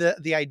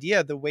 the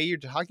idea, the way you're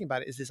talking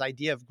about it, is this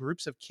idea of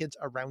groups of kids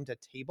around a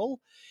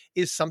table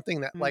is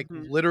something that, like,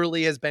 Mhm.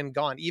 literally has been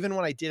gone. Even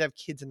when I did have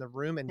kids in the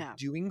room and Yeah.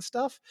 doing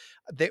stuff,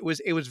 that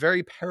it was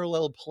very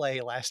parallel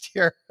play last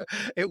year.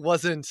 It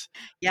wasn't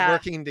Yeah.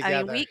 working I mean,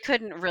 together. we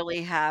couldn't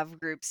really have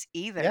groups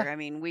Yeah. either. I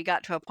mean, we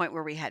got to a point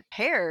where we had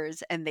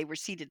pairs and they were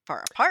seated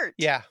far apart,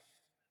 Yeah.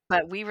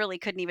 but we really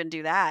couldn't even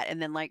do that.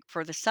 And then, like,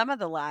 for some of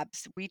the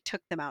labs, we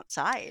took them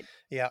outside,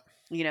 Yeah.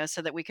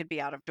 so that we could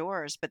be out of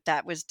doors, but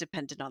that was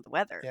dependent on the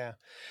weather, Yeah.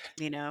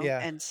 Yeah.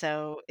 and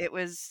so it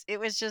was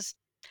just,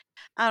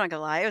 I'm not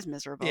gonna lie, it was Yeah.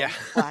 miserable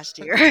last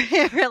year.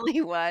 It really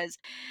was.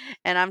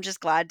 And I'm just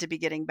glad to be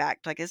getting back,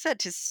 like I said,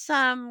 to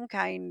some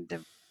kind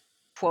of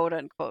quote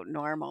unquote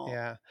normal,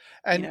 Yeah.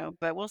 And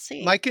but we'll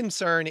see. my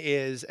concern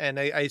is, and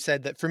I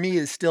said that for me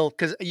is still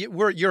because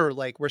you're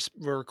like we're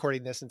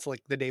recording this. It's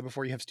like the day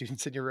before you have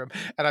students in your room,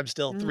 and I'm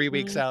still 3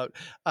 weeks Mhm. out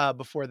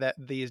before that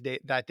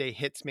day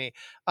hits me.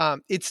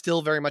 It's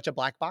still very much a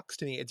black box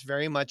to me. It's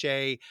very much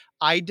a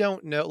I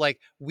don't know. Like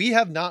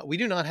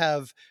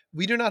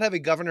we do not have a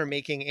governor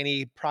making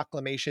any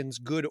proclamations,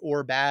 good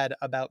or bad,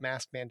 about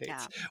mask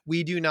mandates. Yeah.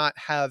 We do not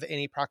have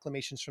any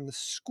proclamations from the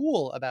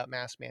school about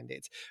mask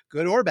mandates,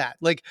 good or bad.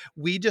 Like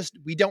we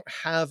don't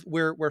have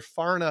we're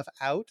far enough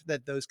out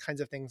that those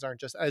kinds of things aren't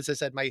just, as I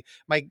said, my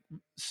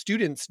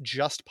students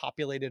just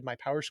populated my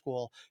power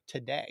school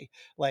today.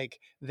 Like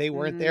they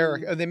weren't there,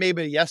 Mm, they may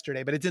be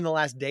yesterday, but it's in the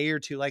last day or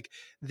two. Like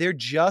they're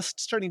just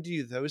starting to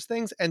do those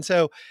things. And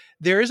so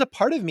there is a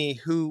part of me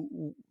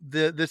who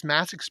this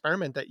mass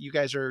experiment that you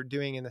guys are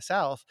doing in the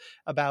South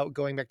about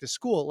going back to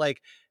school,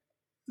 like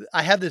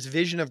I have this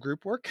vision of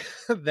group work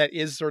that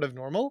is sort of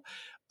normal.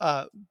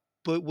 Uh,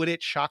 but would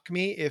it shock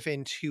me if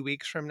in 2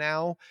 weeks from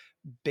now,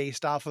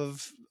 based off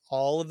of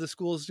all of the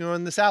schools,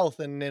 in the South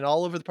and in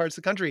all over the parts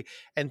of the country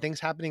and things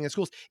happening in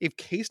schools, if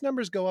case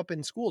numbers go up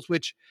in schools,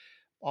 which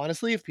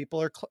honestly, if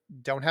people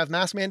don't have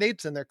mask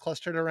mandates and they're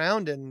clustered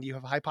around and you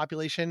have high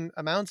population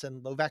amounts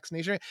and low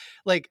vaccination,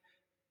 like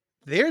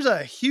there's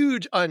a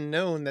huge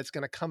unknown that's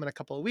going to come in a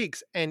couple of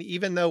weeks. And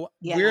even though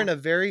yeah.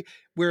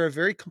 we're a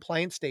very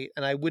compliant state,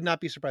 and I would not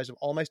be surprised if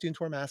all my students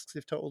wear masks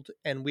if told,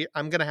 and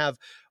I'm going to have,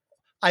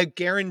 I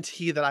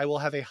guarantee that I will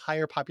have a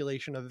higher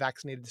population of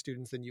vaccinated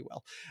students than you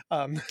will.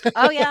 Um,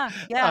 Oh, yeah,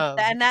 yeah, um,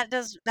 and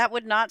that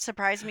would not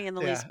surprise me in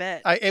the yeah, least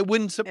bit. it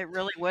wouldn't, It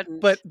really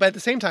wouldn't. but at the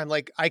same time,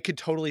 like I could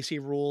totally see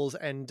rules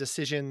and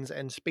decisions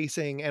and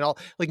spacing and all,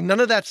 like none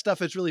of that stuff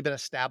has really been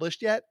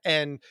established yet.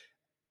 And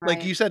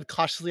like Right. you said,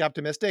 cautiously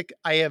optimistic.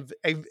 I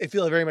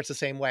feel very much the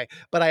same way,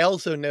 but I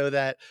also know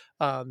that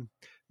um,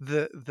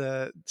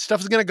 the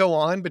stuff is going to go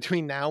on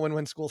between now and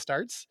when school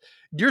starts.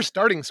 You're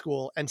starting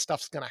school, and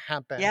stuff's going to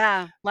happen.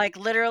 Yeah, like,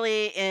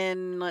 literally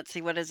in let's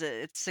see, what is it?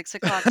 It's 6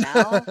 o'clock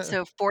now,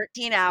 so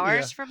 14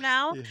 Yeah, hours from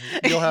now. yeah.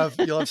 You'll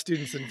have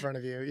students in front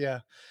of you.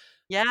 Yeah,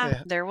 Yeah,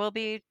 yeah, there will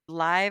be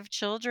live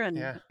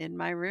children yeah. in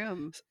my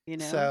room,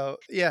 So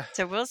yeah,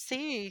 So we'll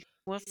see.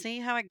 We'll see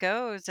how it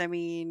goes. I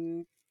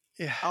mean,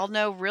 yeah,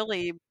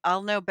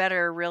 I'll know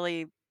better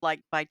really,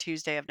 like, by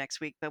Tuesday of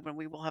next week, but when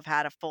we will have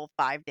had a full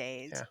 5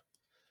 days, yeah,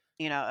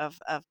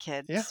 of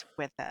yeah. kids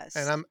with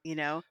And us, I'm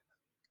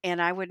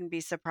and I wouldn't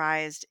be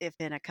surprised if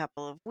in a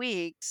couple of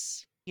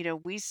weeks,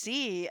 we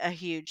see a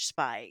huge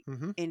spike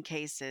mhm, in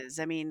cases.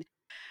 I mean,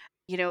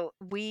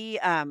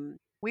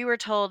 we were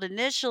told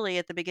initially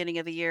at the beginning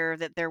of the year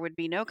that there would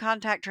be no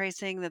contact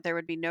tracing, that there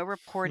would be no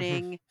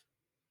mhm, reporting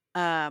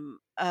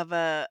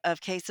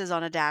of cases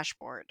on a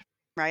dashboard,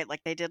 right?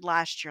 Like they did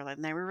last year,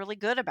 and they were really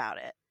good about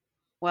it.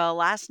 Well,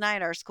 last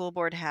night our school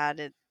board had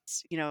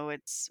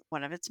it's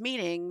one of its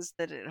meetings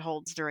that it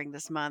holds during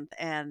this month,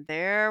 and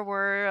there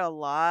were a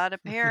lot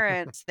of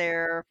parents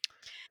there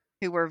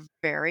who were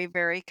very,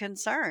 very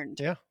concerned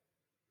yeah,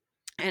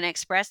 and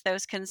expressed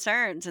those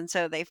concerns. And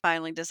so they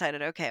finally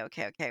decided, okay,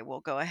 okay, okay,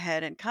 we'll go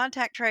ahead and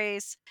contact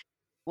trace.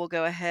 We'll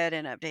go ahead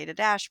and update a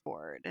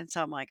dashboard. And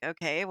so I'm like,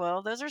 okay,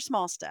 well, those are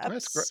small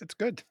that's great. steps. It's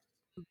good.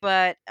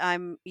 But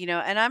and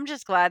I'm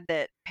just glad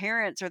that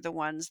parents are the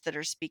ones that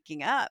are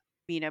speaking up,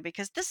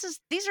 because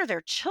these are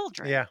their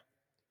children. Yeah,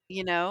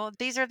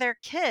 These are their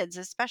kids,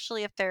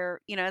 especially if they're,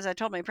 as I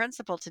told my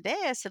principal today,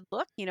 I said,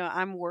 look,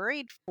 I'm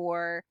worried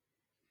for,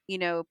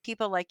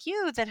 people like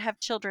you that have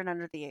children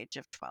under the age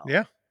of 12,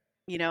 yeah,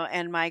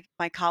 and my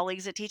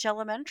colleagues that teach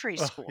elementary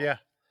oh school, yeah,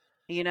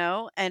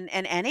 and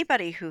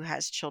anybody who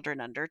has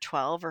children under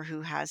 12 or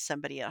who has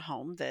somebody at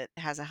home that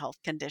has a health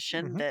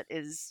condition hmm that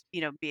is,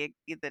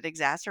 that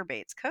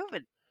exacerbates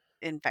COVID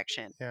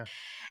infection. yeah,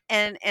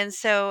 And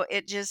so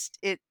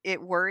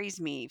it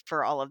worries me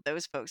for all of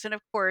those folks. And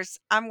of course,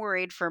 I'm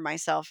worried for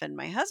myself and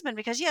my husband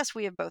because yes,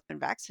 we have both been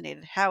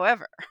vaccinated.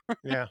 However,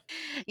 yeah,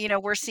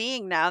 we're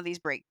seeing now these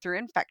breakthrough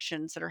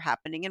infections that are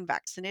happening in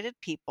vaccinated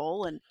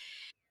people, and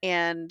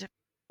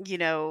you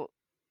know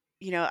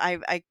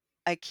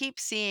I keep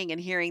seeing and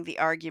hearing the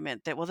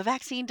argument that, well, the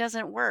vaccine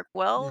doesn't work.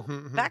 Well,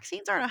 hmm hmm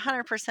vaccines aren't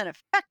 100%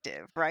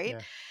 effective, right?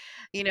 yeah.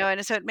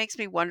 And so it makes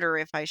me wonder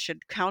if I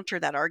should counter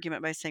that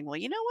argument by saying, well,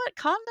 you know what?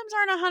 Condoms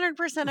aren't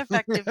 100%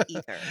 effective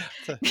either.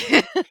 it's a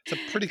it's a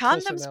pretty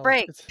close Condoms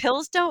analogy. break,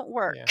 pills don't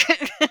work Yeah,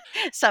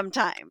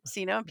 sometimes,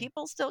 and yeah,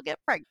 people still get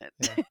pregnant.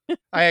 yeah.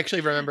 I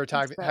actually remember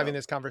having So,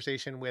 this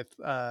conversation with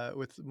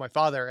my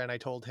father, and I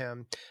told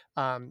him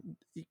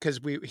because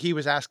he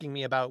was asking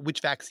me about which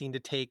vaccine to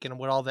take and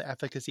what all the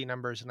efficacy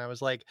numbers, and I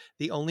was like,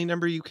 the only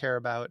number you care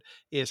about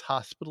is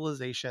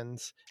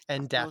hospitalizations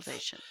and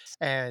deaths, hospitalizations.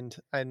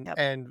 Yep.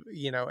 and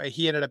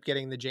he ended up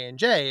getting the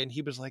J&J, and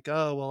he was like,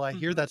 oh well, I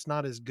hear Hmm. that's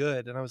not as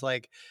good, and I was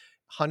like,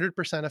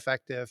 100%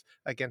 effective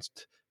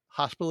against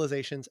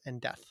hospitalizations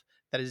and death.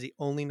 That is the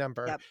only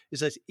number. Yep.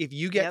 Is that if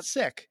you get Yep.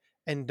 sick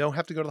and don't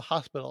have to go to the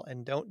hospital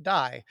and don't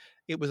die,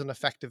 it was an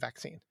effective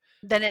vaccine.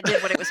 Then it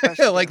did what it was supposed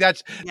to Like, do.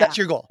 that's Yeah.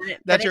 your goal. Then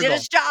That's it your did goal.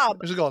 its job.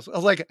 There's a goal. I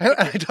was like, It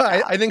did its I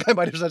job. think I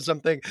might have said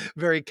something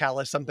very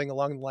callous, something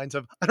along the lines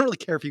of, "I don't really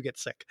care if you get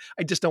sick.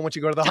 I just don't want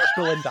you to go to the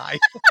hospital and die."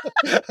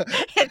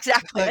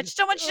 Exactly. I Like, just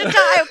don't want you to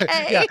die,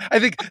 yeah, okay? I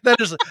think that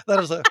is a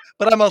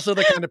but I'm also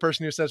the kind of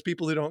person who says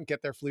people who don't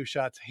get their flu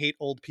shots hate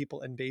old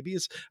people and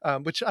babies,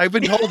 which I've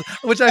been told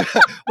which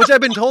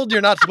I've been told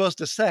you're not supposed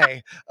to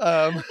say.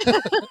 Um,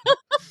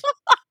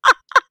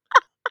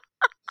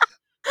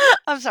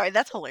 I'm sorry,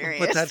 that's but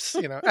hilarious. that's,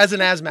 as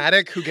an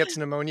asthmatic who gets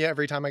pneumonia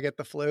every time I get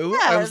the flu, Yeah,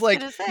 I I was was like,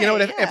 gonna you know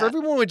what, say, if yeah.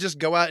 everyone would just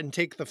go out and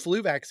take the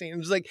flu vaccine, it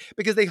was like,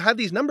 because they had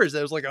these numbers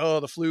that was like,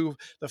 oh, the flu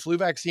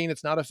vaccine,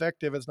 it's not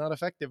effective, it's not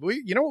effective.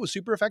 You know what was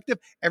super effective?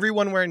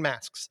 Everyone wearing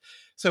masks.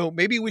 So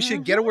maybe we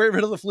should Mhm. get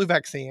rid of the flu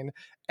vaccine,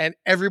 and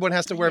everyone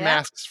has to wear Yeah,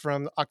 masks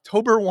from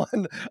October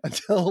 1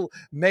 until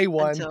May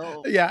 1.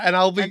 until Yeah, and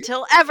I'll be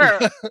until ever.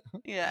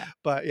 Yeah.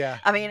 but yeah,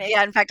 I mean,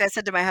 yeah, in fact, I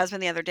said to my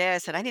husband the other day, I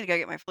said, "I need to go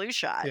get my flu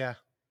shot." yeah.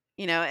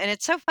 And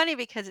it's so funny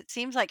because it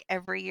seems like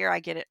every year I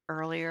get it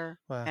earlier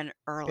Well, and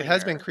it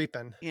has been earlier,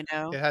 creeping. you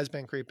know? It has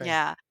been creeping.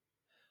 Yeah.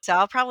 So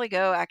I'll probably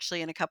go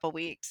actually in a couple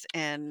weeks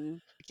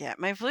and get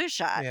my flu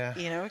shot, Yeah.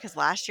 because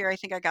last year I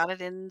think I got it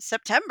in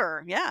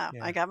September. Yeah,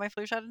 I Yeah. got my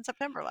flu shot in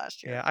September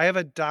last Yeah, year. I have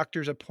a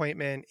doctor's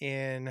appointment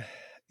in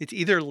it's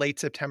either late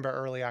September,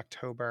 early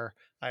October.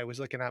 I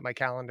was looking at my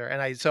calendar,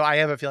 and I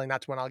have a feeling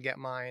that's when I'll get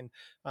mine.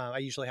 I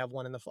usually have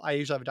one in the fall. I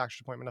usually have a doctor's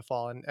appointment in the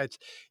fall, and it's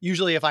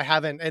usually if I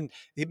haven't. And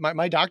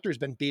my doctor's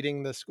been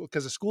beating the school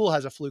because the school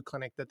has a flu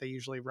clinic that they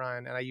usually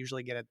run, and I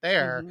usually get it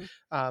there.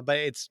 Mhm. But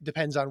it's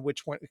depends on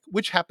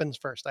which happens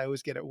first. I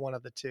always get it one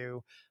of the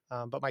two.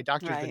 But my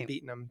doctor's been Right.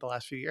 beating them the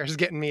last few years,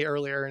 getting me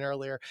earlier and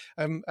earlier.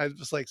 I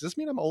was like, does this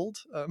mean I'm old?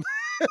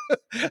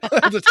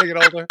 I'm just taking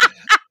older.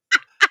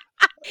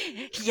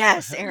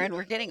 Yes, Aaron,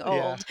 we're getting Yeah.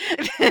 old.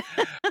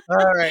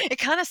 All right. It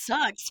kinda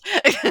sucks.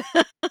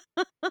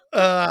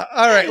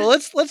 All right. Well,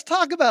 let's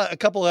talk about a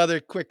couple other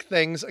quick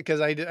things because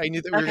I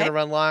knew that we were going Okay. to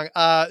run long.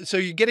 So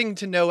you're getting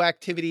to know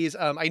activities.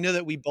 I know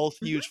that we both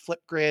Mhm. use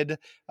Flipgrid.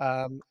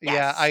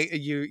 Yeah, I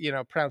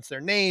Yes. pronounce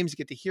their names. You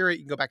get to hear it.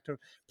 You can go back to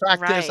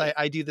practice. Right.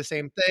 I do the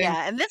same thing.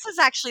 Yeah, and this is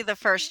actually the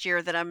first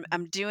year that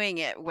I'm doing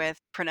it with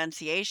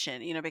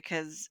pronunciation,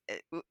 because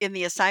in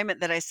the assignment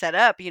that I set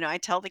up, I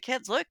tell the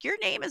kids, "Look, your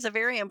name is a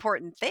very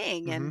important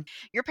thing, Hmm. and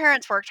your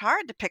parents worked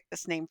hard to pick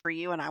this name for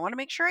you, and I want to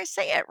make sure I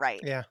say it right.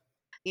 Yeah.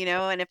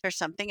 And if there's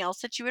something else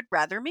that you would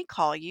rather me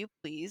call you,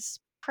 please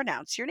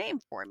pronounce your name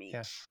for me,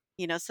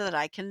 Yeah. so that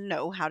I can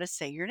know how to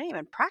say your name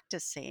and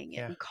practice saying it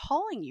Yeah. and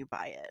calling you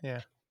by it."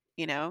 Yeah.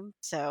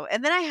 So,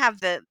 and then I have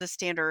the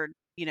standard,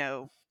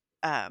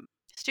 um,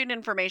 student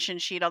information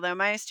sheet, although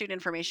my student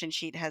information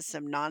sheet has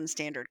some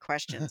non-standard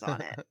questions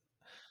on it.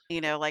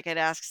 Like it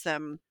asks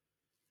them,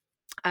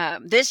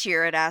 this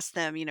year it asked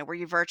them, were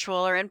you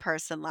virtual or in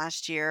person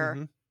last year?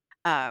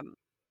 Hmm. Um,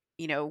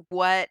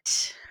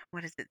 what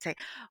does it say?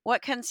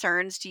 What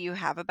concerns do you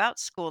have about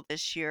school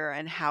this year,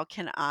 and how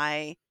can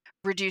I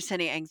reduce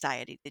any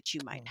anxiety that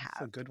you might Oh, that's a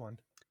have? good one.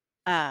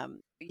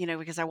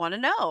 Because I want to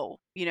know,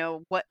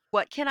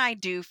 what can I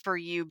do for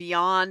you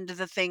beyond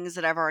the things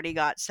that I've already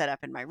got set up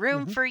in my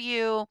room Hmm. for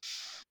you?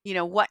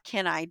 What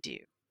can I do?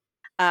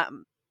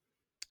 Um,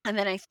 and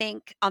then I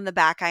think on the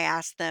back, I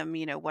asked them,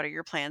 what are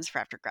your plans for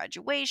after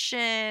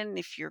graduation?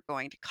 If you're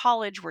going to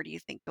college, where do you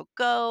think you'll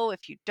go?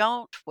 If you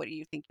don't, what do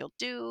you think you'll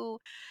do?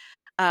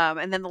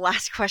 And then the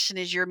last question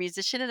is, you're a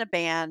musician in a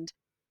band.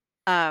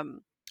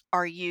 Um,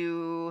 are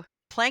you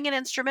playing an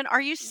instrument?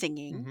 Are you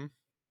singing? Hmm.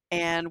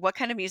 And what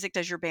kind of music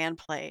does your band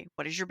play?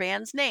 What is your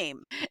band's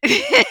name?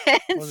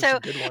 And Those are some so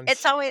good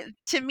it's ones. always,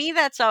 to me,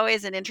 that's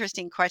always an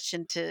interesting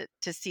question to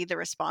see the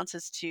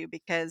responses to,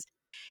 because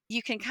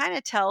you can kind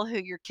of tell who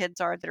your kids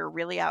are that are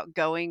really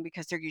outgoing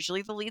because they're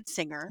usually the lead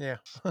singer, Yeah.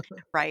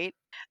 right?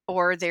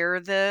 Or they're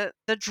the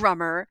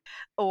drummer,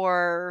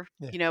 or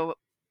Yeah.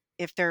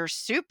 if they're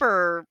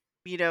super,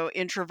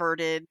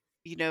 introverted,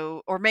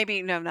 or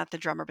maybe no, not the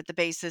drummer, but the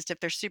bassist. If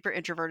they're super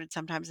introverted,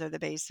 sometimes they're the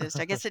bassist.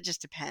 I guess it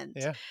just depends,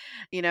 Yeah.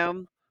 you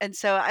know. And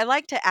so I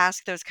like to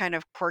ask those kind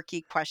of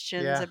quirky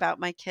questions Yeah. about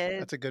my kids.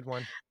 That's a good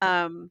one.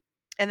 Um,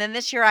 and then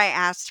this year I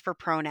asked for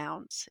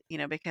pronouns,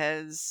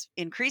 because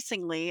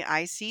increasingly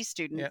I see Yeah.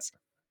 students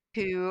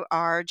who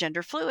are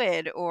gender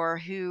fluid, or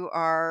who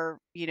are,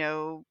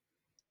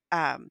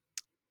 um,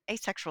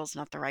 asexual is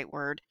not the right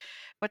word.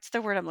 What's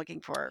the word I'm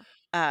looking for?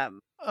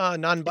 It's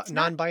not, is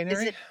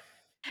Non-binary. it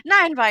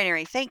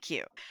non-binary? Thank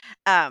you.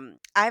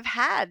 I've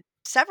had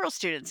several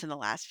students in the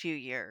last few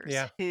years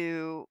Yeah.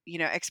 who,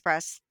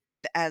 express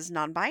as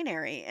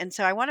non-binary. And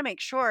so I want to make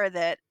sure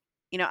that,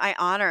 I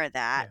honor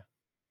that,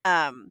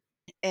 Yeah. um,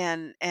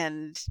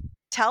 and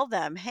tell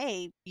them,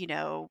 hey,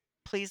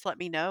 please let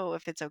me know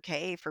if it's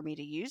okay for me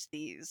to use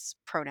these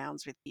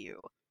pronouns with you.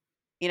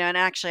 And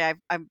actually,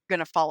 I'm going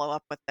to follow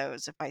up with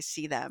those if I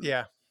see them.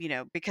 Yeah.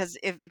 Because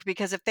if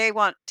they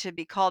want to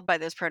be called by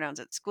those pronouns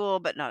at school,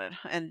 but not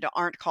and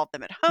aren't called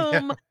them at Yeah.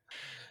 home,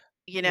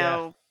 you Yeah.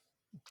 know,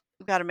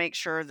 we've got to make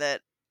sure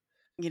that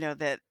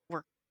that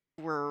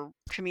we're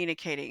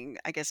communicating,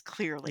 I guess, Yeah.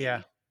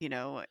 clearly. You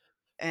know,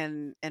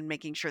 and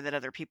making sure that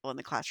other people in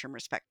the classroom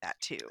respect that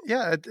too.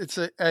 Yeah,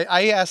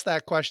 I asked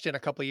that question a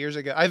couple years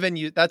ago. I've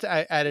been that's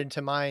I added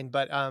to mine,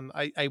 but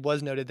I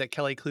was noted that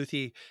Kelly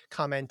Cluthy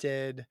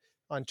commented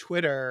on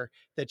Twitter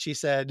that she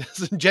said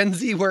Gen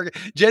Z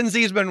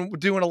has been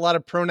doing a lot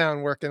of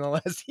pronoun work in the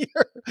last year.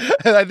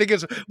 And I think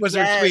it was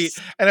her tweet,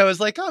 Yes. and I was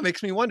like, oh, it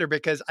makes me wonder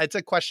because it's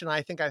a question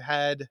I think I've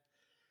had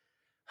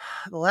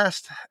the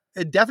last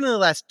definitely the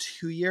last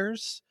 2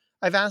 years.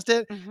 I've asked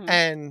it, Hmm.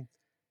 and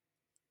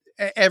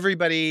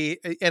everybody,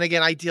 and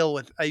again, I deal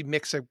with a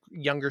mix of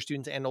younger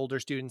students and older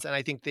students, and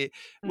I think that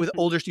with Hmm.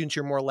 older students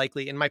you're more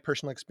likely, in my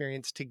personal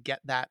experience, to get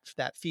that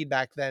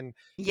feedback than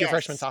your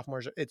freshmen Yes.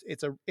 sophomores.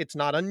 It's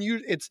not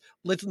unusual. It's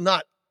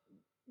not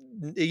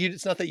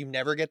it's not that you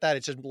never get that,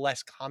 it's just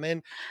less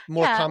common,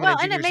 more Yeah. common in Well,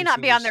 and it juniors may and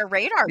not be on seniors. their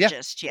radar Yeah,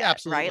 just yeah, yet,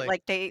 right? absolutely.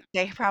 Like they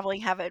probably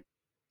haven't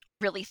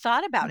really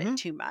thought about it Hmm.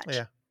 too much,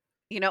 Yeah,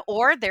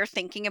 or they're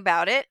thinking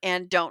about it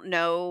and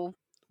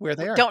where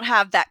they are. don't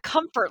have that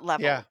comfort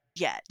Yeah, level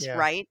yet, yeah,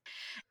 right?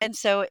 And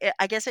so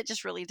I guess it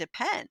just really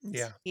depends,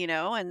 yeah,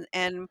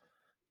 and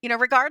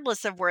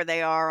regardless of where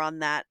they are on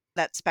that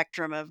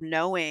spectrum of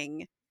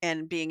knowing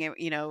and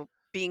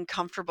being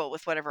comfortable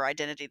with whatever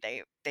identity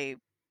they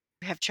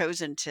have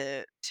chosen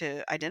to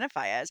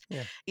identify as,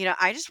 yeah,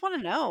 I just want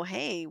to know,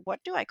 hey, what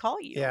do I call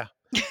you? yeah,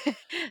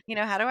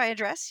 How do I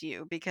address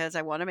you? Because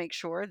I want to make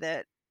sure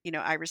that,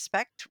 I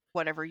respect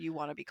whatever you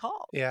want to be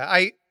called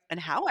yeah. and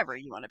however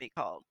you want to be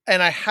called.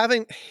 And I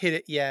haven't hit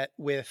it yet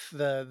with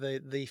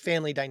the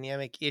family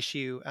dynamic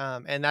issue,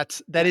 and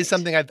that is Right.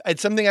 something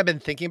it's something I've been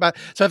thinking about.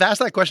 So I've asked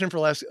that question for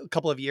the last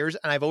couple of years,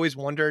 and I've always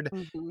wondered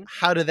Hmm.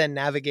 how to then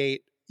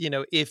navigate.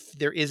 If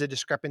there is a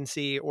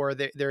discrepancy or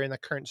they're in a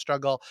current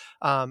struggle.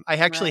 I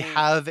actually Right.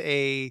 have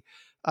a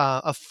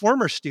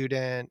former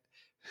student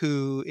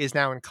who is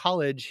now in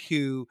college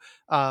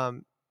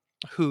um,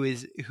 who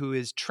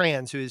is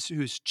trans,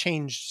 who's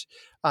changed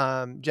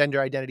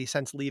gender identity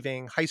since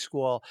leaving high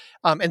school,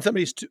 and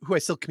somebody who I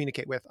still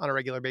communicate with on a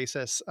regular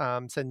basis,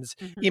 sends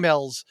Hmm.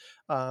 emails,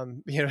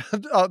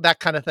 all that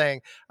kind of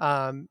thing,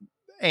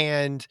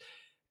 and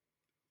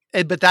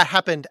but that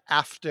happened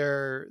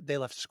after they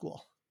left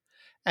school,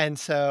 and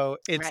so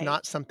it's Right.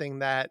 not something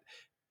that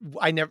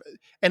I never,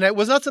 and it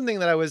was not something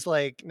that I was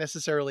like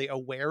necessarily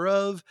aware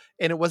of,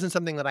 and it wasn't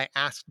something that I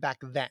asked back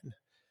then.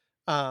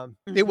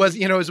 It was,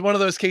 Hmm. it was one of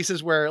those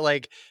cases where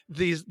like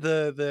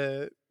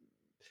the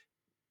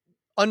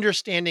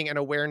understanding and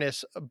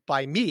awareness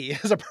by me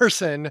as a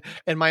person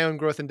and my own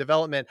growth and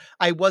development,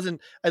 I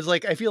wasn't as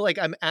like, I feel like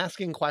I'm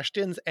asking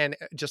questions, and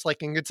just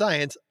like in good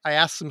science, I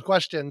ask some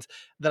questions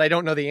that I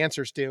don't know the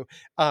answers to.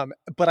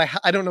 But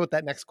I don't know what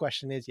that next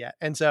question is yet.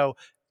 And so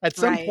at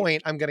some Right.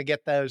 point I'm going to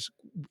get those,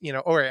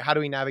 or how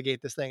do we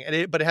navigate this thing?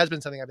 But it has been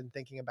something I've been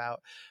thinking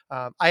about.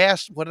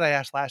 What did I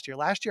ask last year?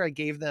 Last year I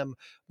gave them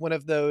one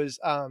of those,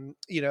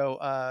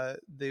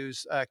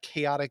 those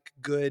chaotic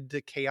good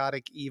to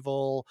chaotic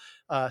evil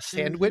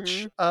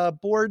sandwich Hmm.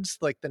 boards,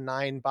 like the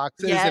 9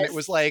 boxes, and it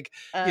was Yes. like,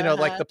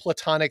 like Uh-huh. the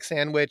platonic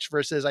sandwich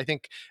versus, I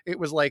think it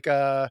was like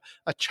a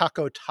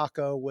Choco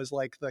Taco was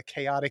like the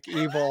chaotic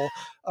evil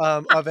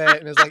of it,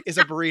 and it's like, is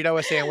a burrito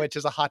a sandwich?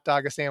 Is a hot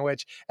dog a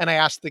sandwich? And I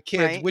asked the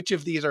kids Right. which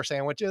of these are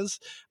sandwiches,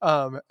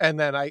 and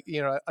then I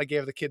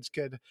gave the kids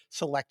could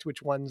select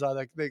which ones are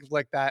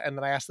like that, and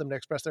then I asked them to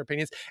express their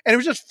opinions, and it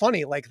was just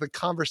funny, like the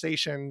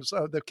conversations.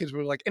 The kids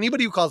were like,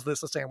 anybody who calls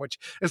this a sandwich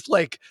is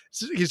like,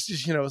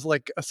 is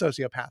like a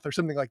sociopath or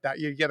something like that.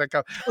 You gotta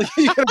go.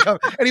 You gotta go.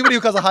 Anybody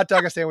who calls a hot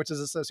dog a sandwich is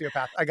a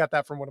sociopath. I got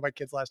that from one of my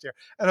kids last year,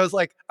 and I was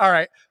like, all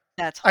right,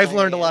 That's I've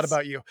learned a lot hilarious.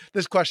 about you.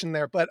 This question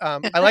there, but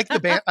I like the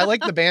band. I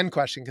like the band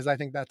question because I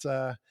think that's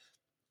a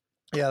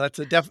yeah, that's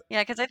a def.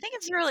 Yeah, because I think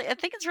it's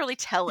really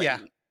Yeah,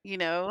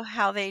 telling,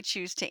 how they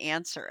choose to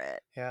answer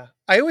it. yeah.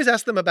 I always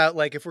ask them about,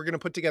 like, if we're gonna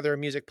put together a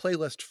music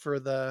playlist for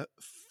the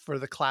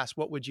class,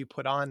 what would you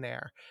put on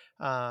there?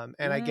 And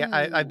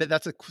I bet Mm,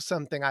 that's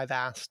something I've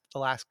asked the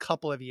last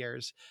couple of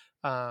years,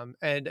 and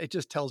it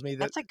just tells me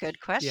that that's a good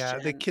yeah,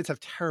 the question. kids have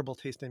terrible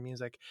taste in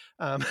music.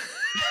 Um,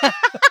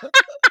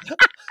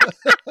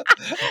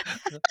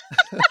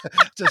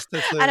 just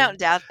that's I a don't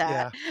doubt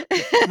that. yeah.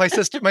 My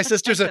sister my I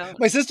sister's a don't.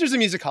 my sister's a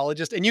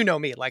musicologist, and you know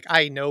me, like,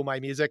 I know my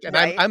music, and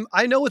Right.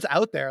 I know what's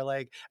out there,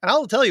 like, and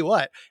I'll tell you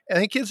what, I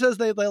think kid says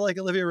they like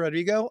Olivia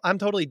Rodrigo, I'm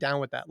totally down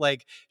with that,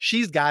 like,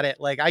 she's got it,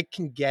 like, I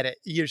can get it.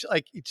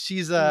 Like,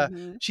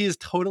 Mhm. she is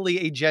totally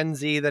a Gen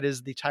Z that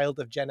is the child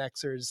of Gen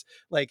Xers,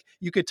 like,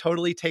 you could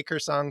totally take her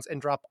songs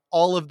and drop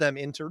all of them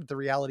into the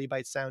Reality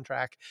Bites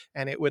soundtrack,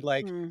 and it would,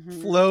 like, Mhm.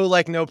 flow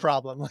like no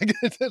problem, like,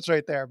 it's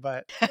right there,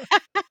 but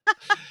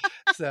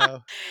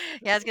so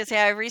Yeah, I was gonna say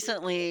I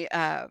recently,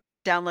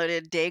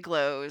 downloaded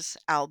Dayglow's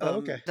oh, album,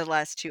 okay. the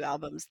last 2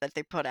 albums that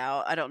they put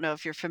out. I don't know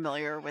if you're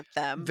familiar with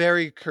them.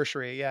 Very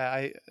cursory,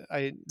 yeah,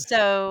 I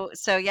So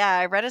yeah,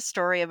 I read a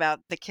story about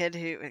the kid,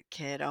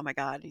 oh my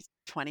god, he's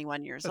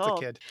 21 years that's a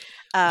old. kid.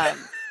 Yeah,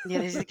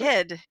 he's a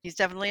kid. He's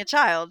definitely a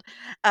child,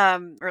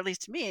 or at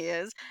least to me he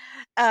is.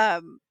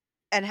 Um,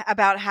 and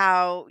about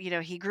how,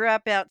 he grew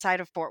up outside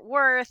of Fort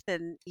Worth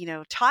and,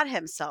 taught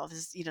himself,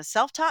 is,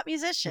 self-taught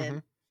musician,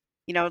 Mhm.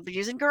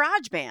 using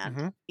GarageBand,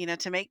 Mhm.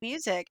 to make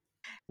music.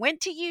 Went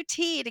to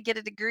UT to get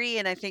a degree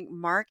in, I think,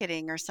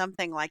 marketing or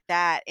something like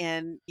that,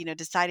 and,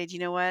 decided, you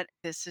know what,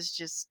 this is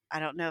just, I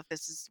don't know if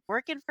this is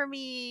working for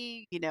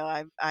me.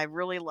 I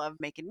really love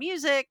making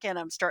music and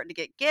I'm starting to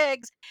get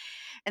gigs.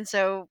 And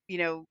so,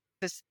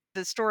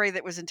 the story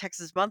that was in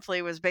Texas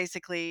Monthly was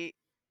basically,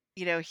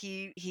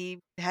 he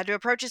had to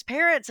approach his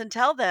parents and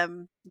tell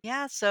them,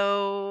 yeah,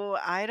 so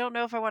I don't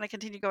know if I want to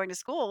continue going to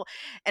school.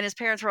 And his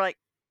parents were like,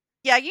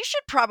 yeah, you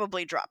should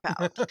probably drop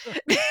out.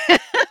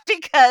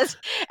 Because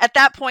at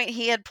that point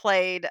he had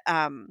played,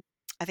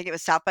 I think it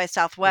was South by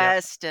Yep.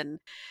 Southwest and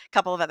a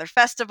couple of other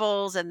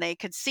festivals, and they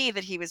could see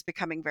that he was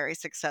becoming very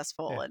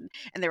successful, Yeah. and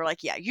they were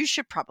like, "Yeah, you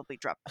should probably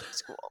drop out of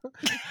school."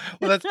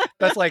 Well,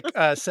 that's like,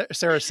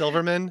 Sarah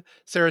Silverman.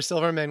 Sarah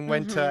Silverman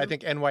went to, I Mhm.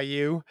 think,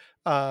 NYU,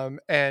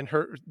 and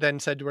her then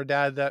said to her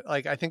dad that,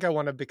 like, "I think I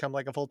wanna become,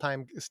 like, a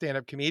full-time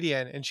stand-up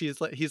comedian," and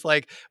he's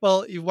like,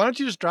 "Well, you why don't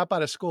you just drop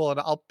out of school and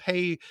I'll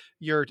pay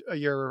your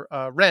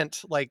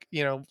rent, like,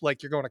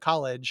 like you're going to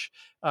college,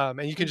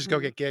 and you can just go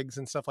Mhm. get gigs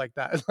and stuff like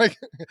that." Like,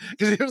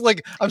 because he was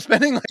like, "I'm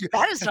spending, like."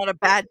 That is not a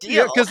bad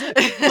Yeah, deal. because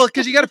well,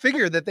 because you gotta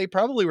figure that they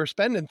probably were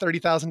spending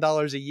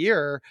 $30,000 a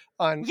year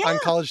on Yeah,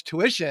 college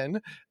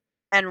tuition.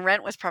 and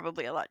rent was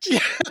probably a lot Yeah.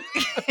 cheaper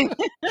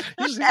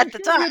You just at the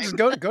yeah, just time.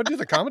 go do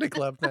the comedy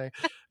club thing.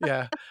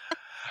 Yeah.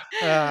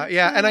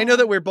 Yeah, and I know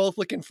that we're both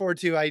looking forward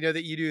to I know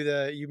that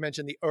you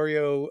mentioned the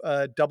Oreo,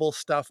 double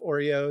stuff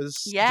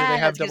Oreos. Do they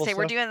Yeah, I have was gonna double say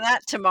we're stuff? doing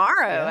that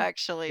tomorrow, Yeah?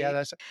 Yeah, actually.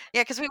 that's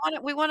Yeah, because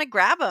we wanna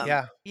grab them.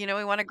 yeah, We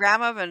wanna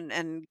grab them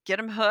and get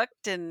them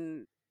hooked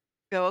and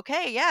go,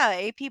 "Okay, yeah,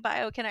 AP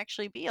Bio can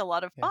actually be a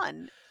lot of yeah,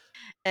 fun."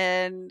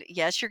 And,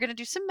 yes, you're gonna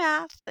do some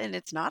math, and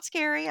it's not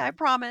scary, I okay,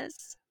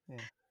 promise,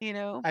 yeah. you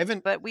know, I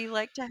haven't but we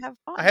like to have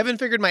I fun. haven't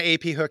figured my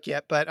AP hook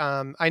yet, but,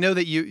 I know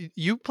that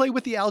you play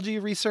with the algae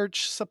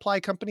research supply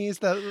companies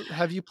that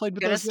have you played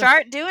with Gonna those guys?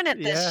 start doing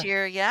it this Yeah.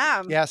 year,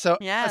 yeah. Yeah, so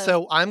Yes.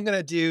 so I'm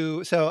gonna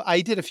do so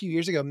I did a few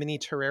years ago mini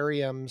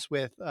terrariums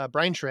with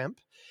brine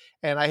shrimp,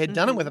 and I had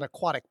done them with Mhm. an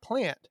aquatic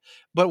plant.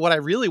 But what I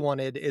really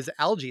wanted is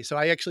algae. So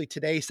I actually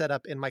today set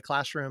up in my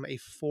classroom a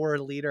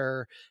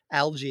 4-liter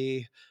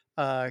algae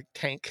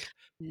tank,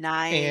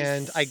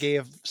 and I Nice.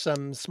 gave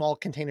some small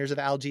containers of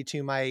algae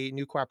to my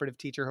new cooperative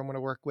teacher who I'm going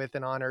to work with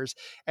in honors.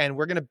 And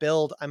we're going to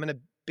build. I'm going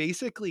to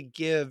basically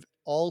give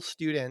all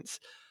students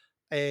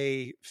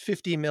a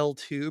 50 mil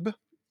tube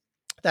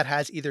that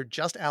has either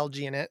just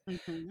algae in it,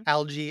 Mhm.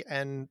 algae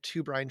and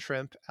 2 brine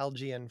shrimp,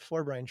 algae and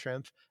 4 brine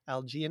shrimp,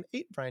 algae and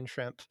 8 brine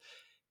shrimp.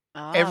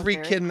 Ah, Every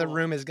very kid in the cool.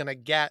 room is gonna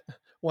get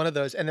one of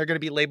those, and they're gonna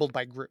be labeled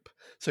by group.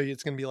 So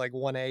it's gonna be like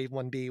 1A,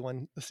 1B,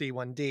 1C,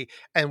 1D,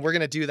 and we're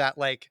gonna do that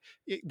like,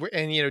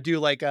 and do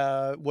like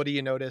what do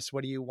you notice?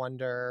 What do you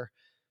wonder?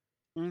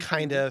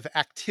 Kind Mhm. of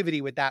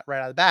activity with that right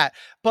out of the bat.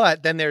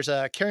 But then there's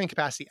a carrying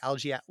capacity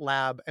algae at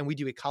lab, and we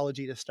do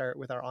ecology to start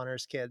with our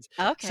honors kids.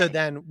 So Okay.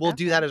 then we'll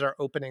do that Okay. as our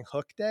opening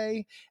hook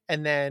day,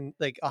 and then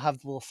like I'll have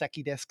the little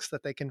Secchi discs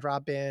that they can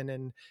drop in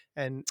and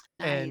and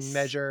Nice.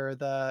 measure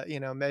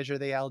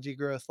the algae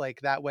growth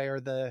like that way or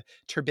the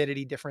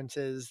turbidity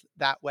differences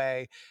that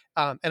way.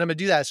 And I'm gonna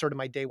do that as sort of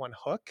my day one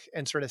hook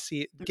and sort of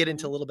get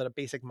into a Mhm. little bit of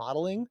basic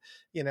modeling.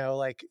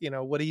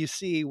 What do you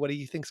see? What do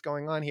you think's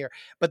going on here?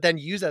 But then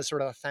use as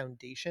sort of a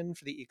foundation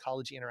for the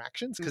ecology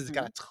interactions because it's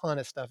got Mhm. a ton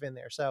of stuff in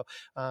there. So,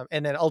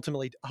 and then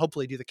ultimately,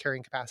 hopefully, do the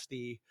carrying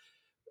capacity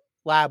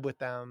lab with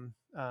them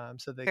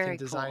so they can Very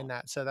design cool.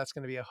 that. So that's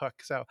going to be a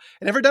hook. So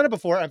I never done it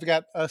before. I've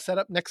got a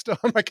setup next to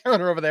on my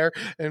counter over there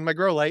and my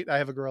grow light. I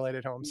have a grow light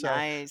at home.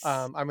 So Nice.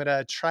 I'm going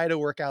to try to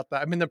work out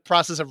that. I'm in the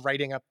process of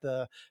writing up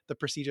the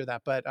procedure of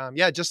that. But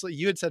yeah, just like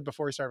you had said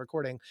before we started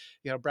recording,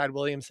 Brad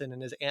Williamson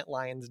and his ant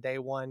lions day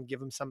one,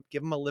 give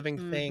him a living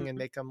thing and Mhm.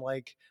 make them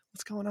like,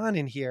 what's going on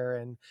in here?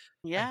 And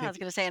I Yeah, I was think,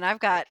 gonna say, and I've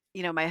got,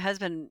 my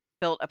husband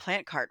built a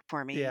plant cart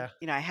for yeah, me.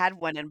 I had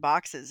one in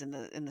boxes in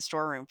the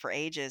storeroom for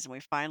ages, and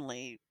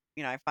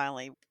I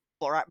finally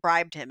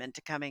bribed him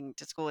into coming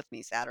to school with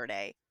me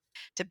Saturday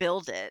to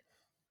build it.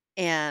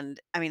 And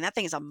I mean, that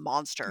thing is a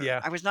monster.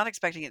 yeah, I was not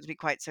expecting it to be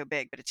quite so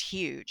big, but it's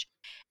huge.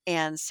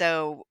 And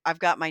so I've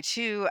got my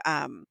two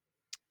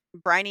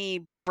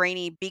briny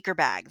brainy beaker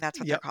bag, that's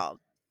what they're yep, called,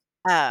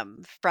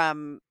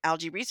 from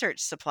Algae Research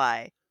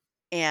Supply.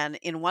 And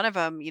in one of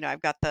them,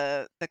 I've got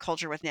the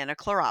culture with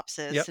Nanochloropsis,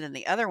 yep. and in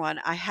the other one,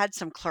 I had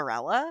some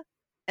chlorella.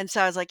 And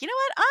so I was like, you know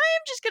what? I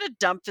am just going to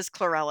dump this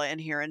chlorella in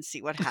here and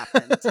see what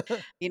happens,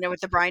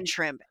 with the brine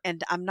shrimp.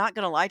 And I'm not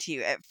going to lie to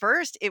you. At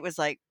first, it was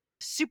like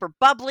super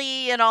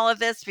bubbly and all of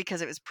this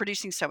because it was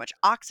producing so much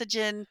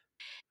oxygen.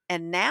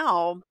 And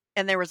now,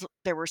 and there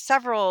were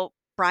several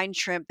brine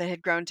shrimp that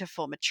had grown to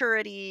full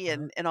maturity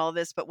Uh-huh. and all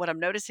this. But what I'm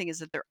noticing is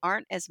that there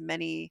aren't as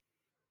many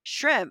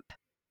shrimp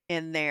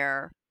in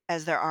there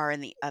as there are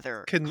in the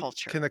other Can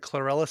culture. the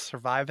chlorella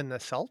survive in the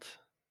salt?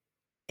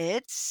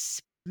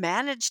 It's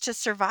managed to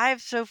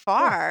survive so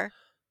Huh. far,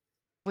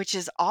 which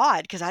is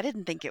odd because I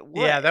didn't think it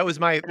Yeah, would.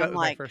 And that I'm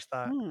was my like, first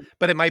thought. "Hmm,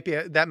 But it might be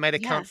that might yeah,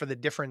 account for the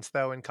difference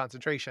though in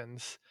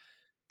concentrations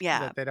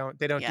yeah, that they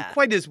don't do yeah,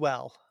 quite as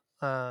well,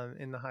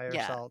 in the higher yeah."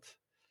 salt.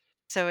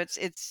 So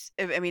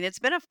I mean, it's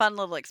been a fun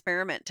little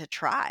experiment to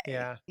try,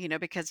 Yeah.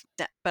 because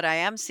but I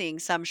am seeing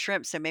some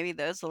shrimp, so maybe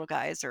those little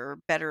guys are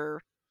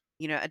better,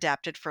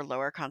 adapted for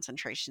lower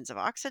concentrations of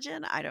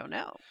oxygen. I don't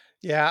know.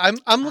 Yeah,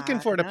 I'm looking I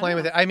forward to don't playing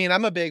with know. it. I mean,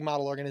 I'm a big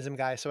model organism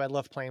guy, so I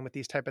love playing with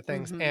these type of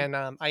things. Mhm. And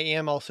I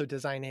am also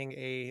designing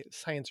a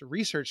science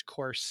research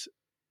course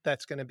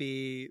that's going to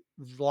be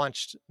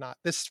launched not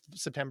this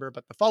September,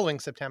 but the following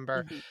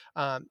September.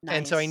 Mhm.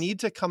 And so I Nice. need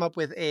to come up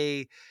with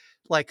a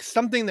like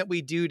something that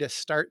we do to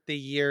start the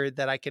year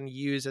that I can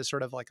use as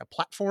sort of like a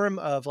platform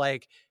of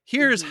like,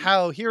 here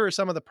Mhm. are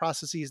some of the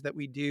processes that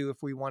we do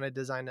if we want to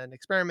design an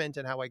experiment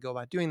and how I go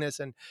about doing this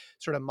and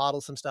sort of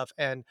model some stuff.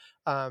 And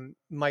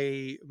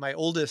my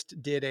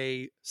oldest did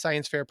a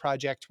science fair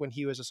project when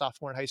he was a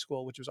sophomore in high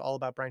school, which was all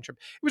about brine shrimp.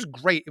 It was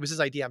great. It was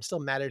his idea. I'm still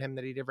mad at him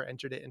that he'd ever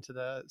entered it into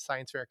the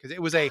science fair because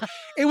it was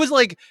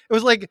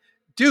like,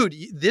 dude,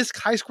 this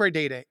chi-square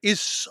data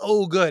is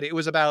so good. It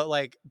was about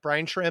like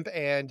brine shrimp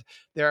and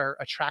their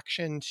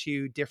attraction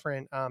to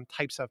different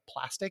types of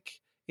plastic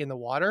in the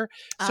water.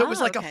 So it was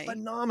Oh, like a okay.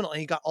 phenomenal. And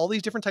he got all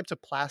these different types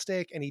of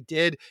plastic, and he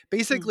did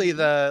basically Mhm.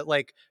 the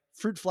like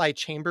fruit fly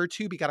chamber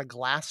tube. He got a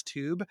glass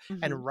tube Mhm.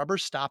 and rubber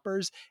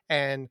stoppers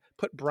and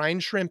put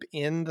brine shrimp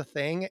in the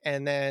thing,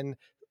 and then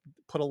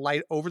put a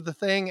light over the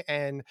thing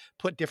and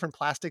put different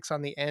plastics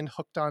on the end,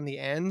 hooked on the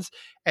ends,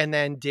 and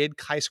then did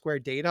chi-square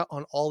data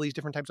on all these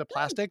different types of Mm.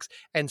 plastics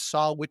and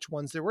saw which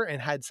ones there were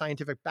and had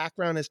scientific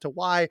background as to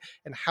why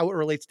and how it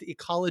relates to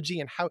ecology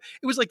and how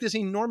it was like this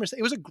enormous.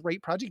 It was a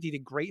great project. He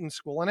did great in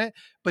school on it,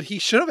 but he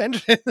should have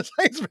entered in the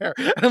science fair.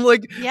 And I'm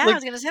Yeah, I like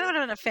was gonna say that would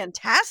have been a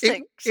fantastic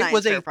it science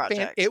was fair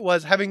project. it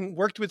was having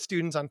worked with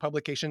students on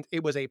publications.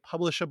 It was a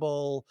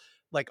publishable,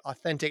 like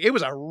authentic. It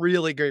was a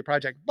really great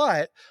project,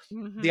 but the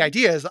Mhm.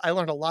 idea is I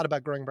learned a lot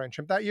about growing brine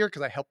shrimp that year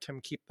because I helped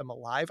him keep them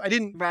alive. I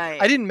Right.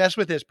 didn't mess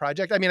with his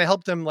project. I mean, I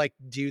helped him like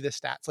do the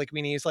stats. Like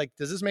when he's like,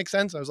 "Does this make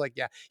sense?" I was like,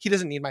 "Yeah." He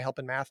doesn't need my help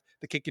in math.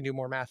 The kid can do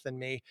more math than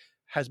me.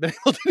 Has been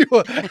able to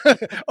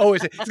do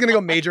always. He's gonna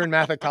go major in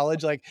math at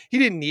college. Like he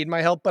didn't need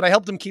my help, but I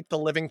helped him keep the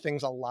living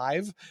things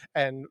alive,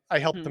 and I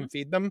helped Mhm. them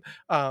feed them.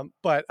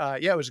 But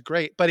yeah, it was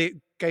great. But it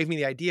gave me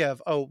the idea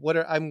of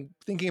I'm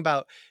thinking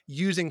about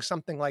using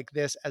something like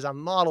this as a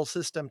model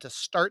system to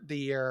start the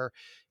year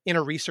in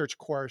a research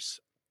course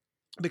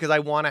because I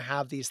want to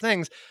have these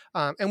things.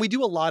 And we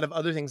do a lot of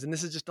other things, and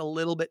this is just a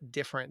little bit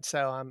different.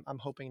 So I'm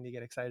hoping to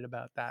get excited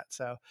about that.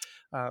 So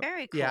uh,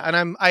 Very yeah,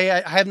 and cool.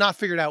 I have not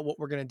figured out what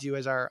we're gonna do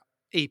as our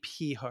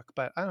AP hook,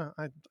 but I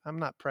don't I'm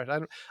not pressed.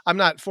 I'm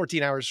not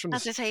 14 hours from I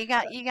was this. gonna say you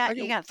got I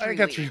 3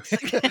 got through. weeks.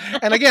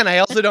 And again, I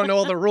also don't know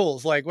all the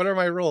rules. Like, what are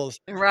my rules?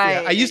 Yeah, I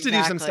Right, used to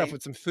do some stuff exactly.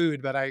 with some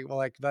food, but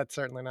like that's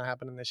certainly not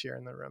happening this year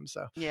in the room.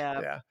 So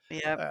Yep, yeah,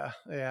 yep.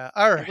 yeah.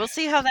 All right. We'll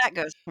see how that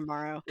goes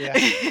tomorrow. Yeah,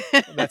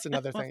 that's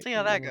another We'll thing. see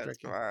how that Getting goes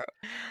tricky. tomorrow.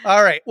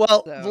 All right.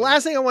 Well, the So,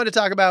 last thing I wanted to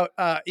talk about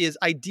is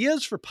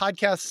ideas for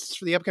podcasts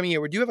for the upcoming year.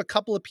 We do have a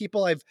couple of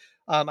people.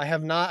 I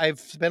have not.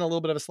 I've been a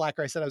little bit of a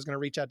slacker. I said I was going to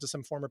reach out to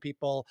some former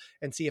people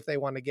and see if they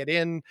want to get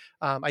in.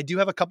 I do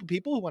have a couple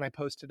people who, when I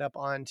posted up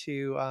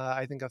onto,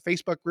 I think a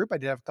Facebook group, I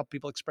did have a couple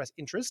people express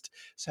interest.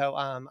 So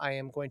I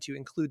am going to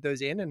include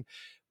those in, and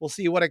we'll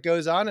see what it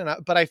goes on.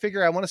 But I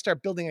figure I want to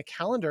start building a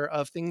calendar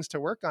of things to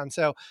work on.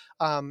 So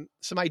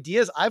some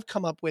ideas I've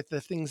come up with,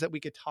 the things that we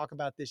could talk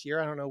about this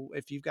year. I don't know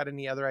if you've got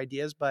any other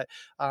ideas, but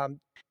um,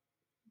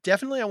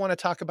 definitely I want to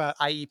talk about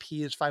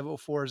IEPs,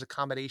 504s,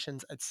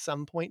 accommodations at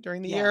some point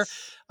during the year.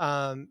 yes.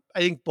 I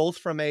think both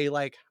from a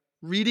like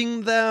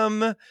reading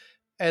them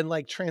and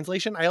like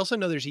translation. I also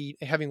know there's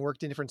having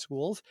worked in different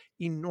schools,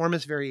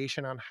 enormous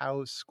variation on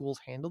how schools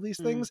handle these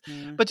things.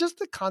 Mhm. But just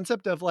the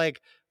concept of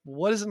like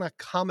what is an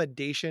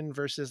accommodation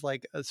versus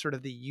like a sort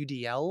of the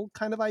UDL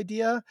kind of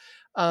idea.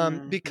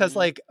 Because Mhm.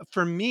 like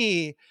for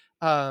me,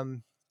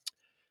 um,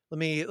 let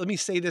me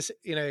say this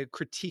in a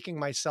critiquing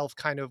myself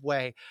kind of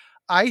way.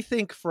 I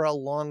think for a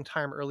long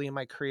time early in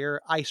my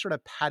career, I sort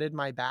of patted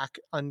my back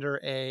under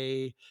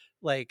a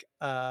like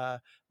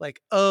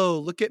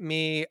oh, look at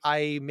me,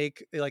 I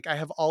make like I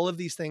have all of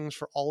these things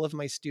for all of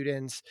my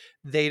students.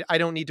 I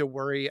don't need to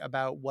worry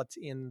about what's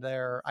in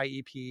their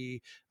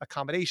IEP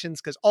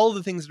accommodations because all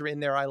the things that are in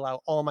there I allow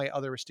all my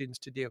other students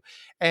to do.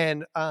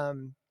 And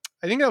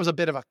I think that was a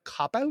bit of a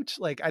cop out.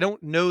 Like, I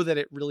don't know that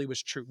it really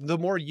was true. The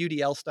more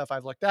UDL stuff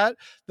I've looked at,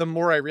 the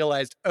more I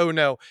realized, oh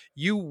no,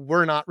 you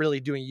were not really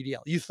doing UDL.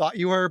 You thought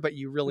you were, but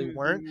you really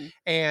weren't. Mhm.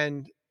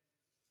 And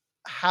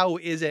how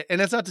is it? And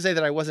that's not to say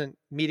that I wasn't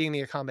meeting the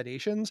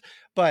accommodations,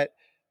 but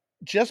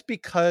just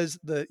because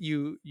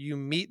you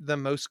meet the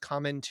most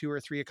common two or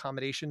three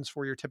accommodations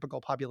for your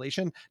typical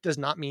population does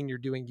not mean you're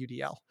doing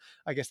UDL.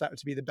 I guess that would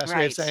be the best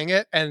way of Right. saying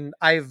it. And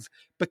I've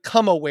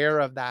become aware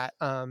of that.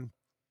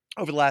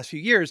 Over the last few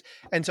years.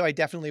 And so I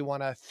definitely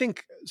want to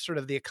think sort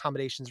of the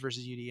accommodations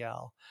versus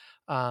UDL.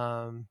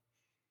 Um,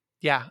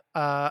 yeah,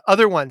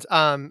 other ones.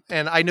 And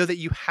I know that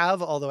you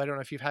have, although I don't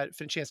know if you've had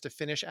a chance to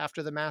finish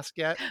After the Mask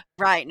yet.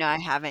 Right, no, I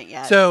haven't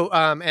yet. So,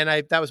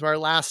 and that was our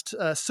last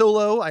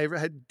solo.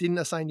 Didn't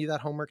assign you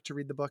that homework to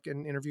read the book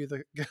and interview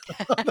the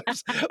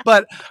others,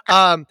 but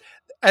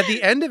at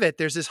the end of it,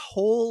 there's this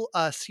whole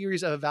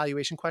series of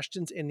evaluation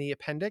questions in the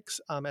appendix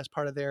as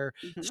part of their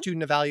Mhm.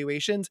 student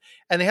evaluations.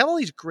 And they have all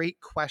these great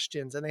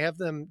questions, and they have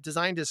them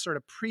designed as sort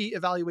of pre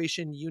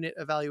evaluation, unit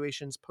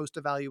evaluations, post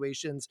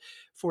evaluations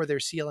for their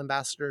SEAL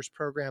ambassadors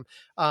program.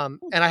 And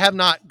I have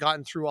not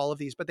gotten through all of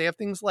these, but they have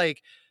things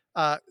like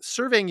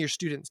surveying your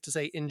students to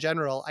say, in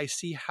general, I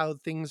see how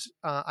things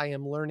I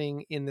am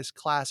learning in this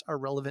class are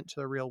relevant to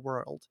the real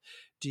world.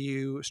 Do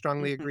you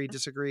strongly agree, Mhm.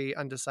 disagree,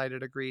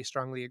 undecided, agree,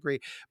 strongly agree?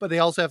 But they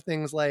also have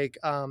things like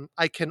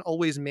I can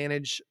always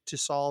manage to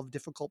solve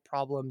difficult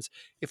problems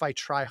if I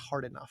try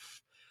hard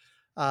enough.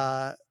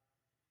 Uh,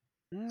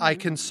 I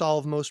can Mm.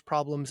 solve most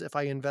problems if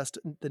I invest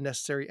the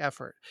necessary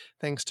effort.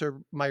 Thanks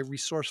to my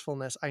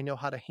resourcefulness, I know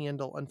how to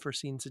handle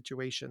unforeseen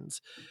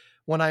situations.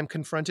 When I'm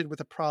confronted with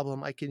a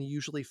problem, I can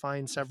usually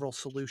find several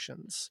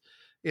solutions.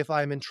 If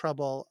I'm in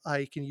trouble,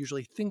 I can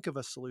usually think of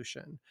a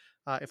solution.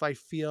 If I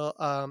feel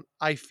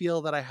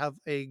that I have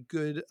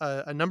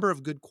a number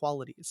of good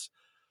qualities.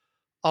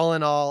 All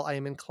in all, I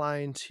am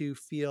inclined to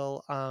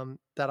feel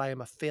that I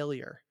am a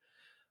failure.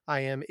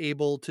 I am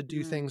able to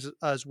do Mm. things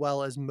as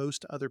well as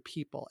most other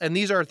people. And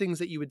these are things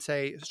that you would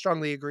say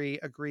strongly agree,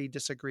 agree,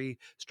 disagree,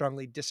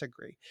 strongly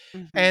disagree.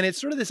 Mhm. And it's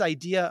sort of this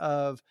idea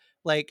of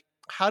like,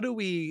 how do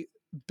we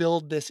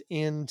build this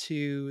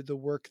into the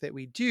work that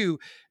we do?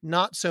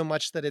 Not so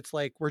much that it's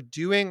like we're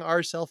doing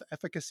our self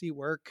efficacy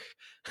work.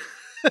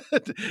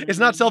 It's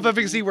not self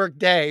efficacy Mhm. work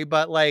day,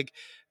 but like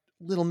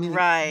little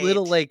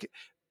Right. like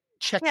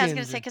Yeah, I was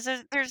gonna check-ins. say because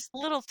there's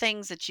little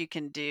things that you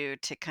can do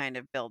to kind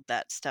of build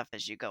that stuff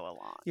as you go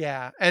along,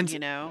 Yeah. And you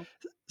know?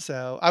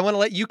 so I want to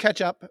let you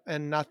catch up,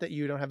 and not that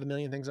you don't have a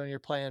million things on your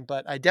plan,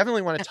 but I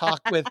definitely want to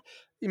talk with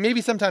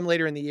maybe sometime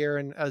later in the year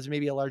and as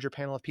maybe a larger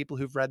panel of people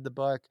who've read the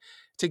book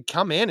to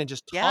come in and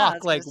just Yeah, I talk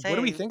was gonna like, what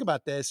do we say, think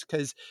about this?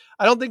 Because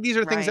I don't think these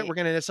are things that right, we're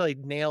going to necessarily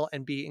nail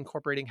and be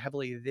incorporating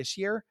heavily this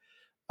year.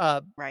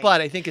 Uh, right,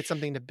 but I think it's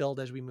something to build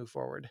as we move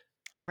forward.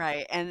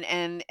 right,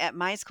 and at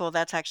my school,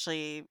 that's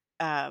actually,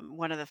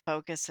 one of the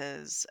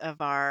focuses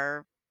of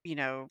our,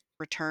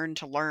 return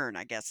to learn,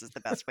 I guess is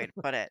the best way to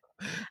put it.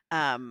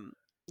 Um,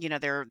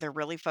 they're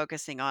really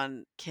focusing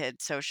on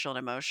kids' social and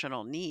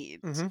emotional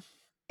needs Hmm.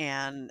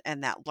 and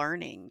that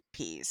learning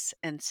piece.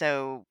 And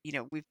so,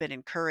 we've been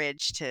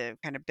encouraged to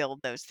kind of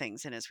build those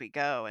things in as we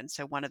go. And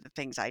so one of the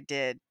things I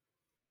did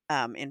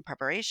in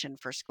preparation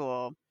for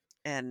school,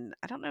 and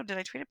I don't know, did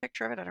I tweet a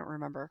picture of it? I don't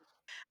remember.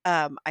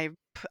 I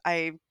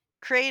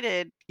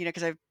created,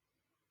 because I've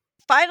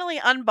finally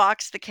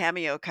unboxed the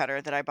Cameo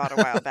cutter that I bought a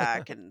while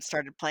back and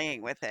started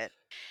playing with it,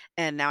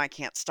 and now I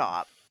can't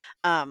stop.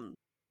 Um,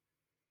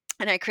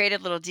 and I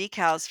created little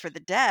decals for the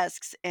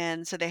desks,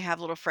 and so they have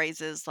little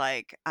phrases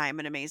like "I'm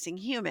an amazing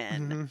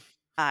human," Hmm.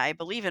 "I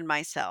believe in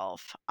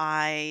myself,"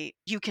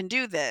 "You can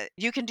do this,"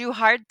 "You can do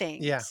hard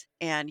Yeah. things,"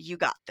 and "You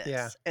got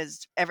Yeah. this."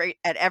 As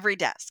at every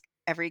desk,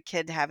 every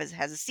kid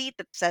has a seat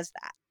that says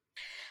that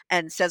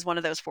and says one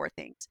of those 4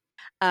 things.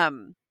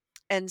 Um,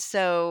 and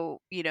so,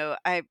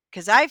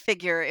 because I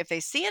figure if they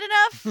see it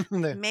enough,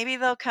 maybe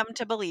they'll come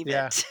to believe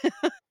Yeah.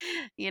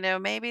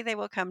 it. Maybe they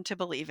will come to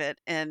believe it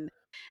and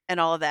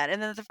all of that.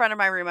 And then at the front of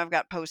my room, I've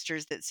got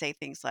posters that say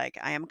things like,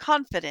 "I am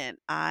confident,"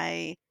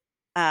 "I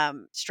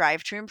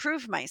strive to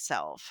improve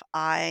myself,"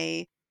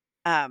 "I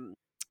um,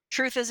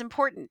 truth is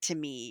important to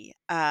me."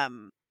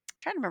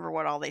 Trying to remember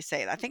what all they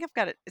say. I think I've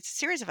got it. It's a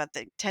series of I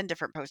think 10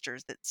 different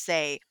posters that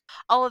say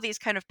all of these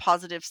kind of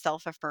positive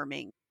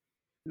self-affirming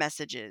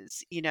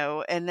messages,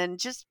 and then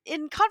just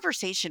in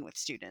conversation with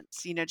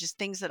students, just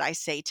things that I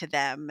say to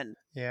them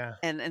Yeah.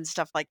 and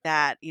stuff like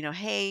that.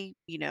 Hey,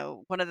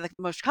 one of the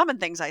most common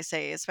things I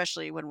say,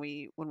 especially when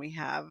we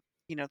have,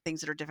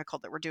 things that are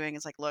difficult that we're doing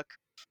is like, look,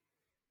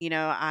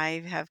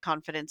 I have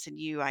confidence in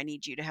you. I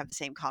need you to have the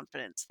same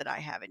confidence that I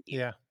have in you.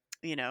 Yeah.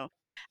 You know,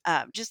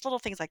 just little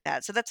things like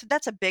that. So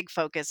that's a big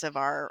focus of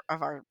our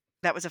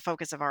that was a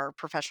focus of our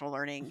professional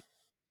learning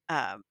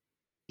um,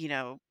 you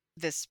know,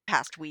 this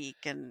past week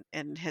and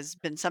has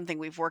been something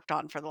we've worked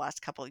on for the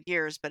last couple of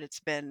years, but it's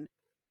been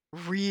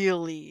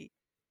really,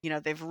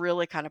 they've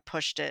really kind of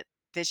pushed it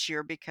this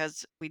year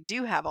because we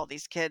do have all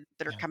these kids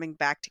that are Yeah. coming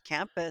back to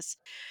campus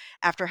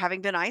after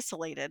having been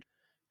isolated.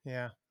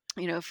 Yeah.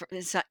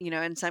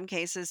 In some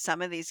cases,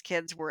 some of these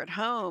kids were at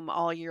home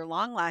all year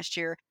long last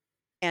year,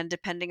 and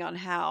depending on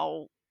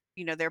how,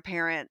 their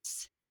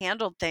parents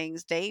handled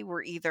things, they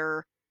were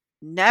either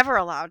never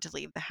allowed to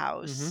leave the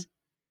Hmm. house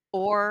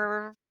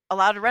or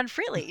allowed to run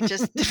freely,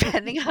 just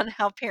depending on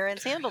how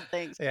parents handled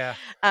things. Yeah.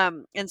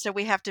 And so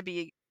we have to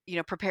be,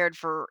 prepared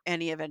for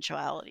any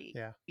eventuality,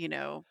 Yeah.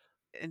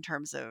 in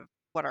terms of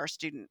what our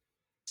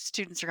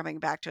students are coming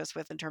back to us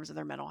with in terms of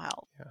their mental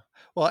health, Yeah.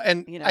 Well,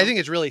 and you I know? think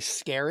it's really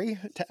scary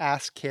to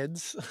ask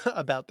kids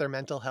about their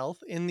mental health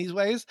in these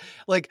ways.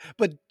 Like,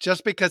 but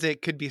just because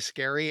it could be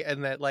scary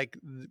and that like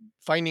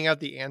finding out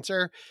the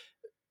answer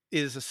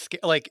is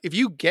like if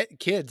you get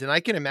kids, and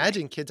I can Right.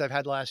 imagine kids I've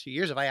had the last few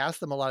years, if I ask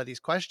them a lot of these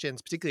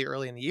questions, particularly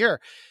early in the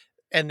year,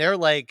 and they're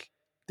like,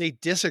 they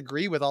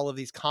disagree with all of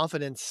these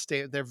confidence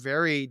they're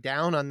very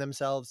down on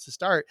themselves to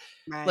start.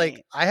 Like,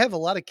 Right. I have a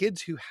lot of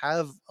kids who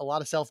have a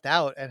lot of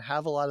self-doubt and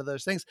have a lot of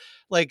those things.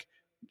 Like,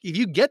 if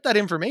you get that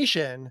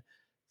information,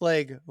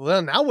 like,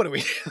 well, now what do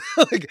we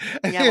like,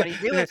 Yeah, what do you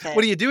do with what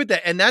it? do you do with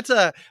that? And that's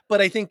a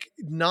but I think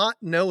not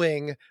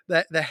knowing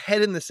that the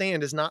head in the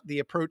sand is not the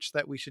approach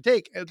that we should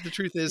take. The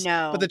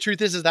No.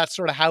 truth is that's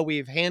sort of how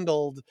we've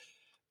handled,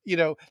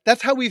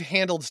 that's how we've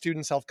handled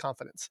student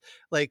self-confidence.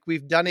 Like,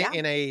 we've done it Yeah.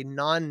 in a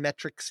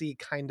non-metricsy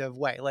kind of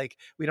way. Like,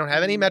 we don't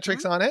have any Mhm.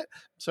 metrics on it,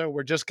 so Nope.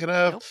 we're just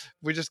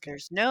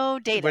There's no we're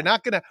data.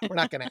 not gonna we're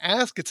not gonna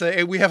ask.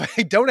 We have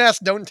a don't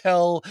ask, don't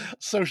tell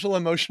social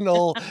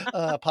emotional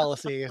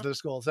policy at the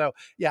school. So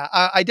yeah,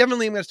 I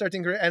definitely am gonna start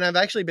thinking, and I've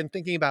actually been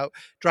thinking about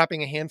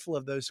dropping a handful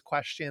of those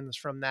questions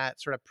from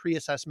that sort of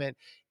pre-assessment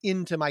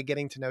into my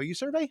getting to know you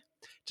survey,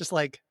 just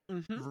like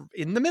Mhm.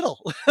 in the middle,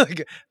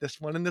 like this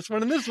one and this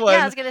one and this Yeah, I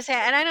one. was gonna say,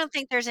 and I don't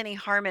think there's any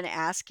harm in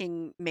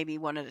asking maybe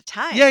one at a Yeah,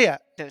 time yeah.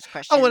 those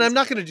Oh, and I'm questions,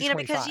 not gonna do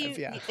because 25.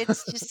 Yeah.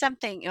 it's just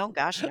something. Oh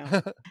gosh,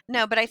 no.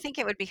 No, but I think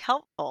it would be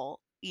helpful,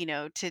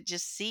 to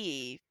just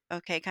see,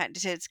 okay, kind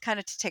of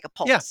to take a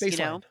Yeah, pulse,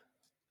 baseline.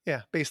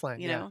 Yeah, baseline.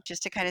 Yeah,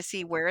 just to kind of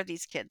see where are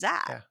these kids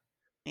at. yeah.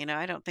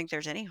 I don't think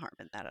there's any harm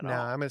in that at No, all.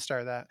 I'm gonna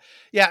start that.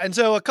 Yeah, and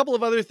so a couple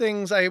of other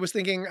things I was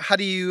thinking, how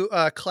do you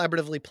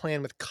collaboratively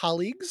plan with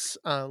colleagues?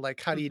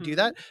 Like, how do you do Mhm.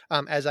 that?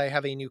 As I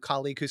have a new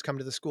colleague who's come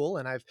to the school,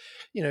 and I've,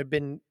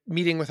 been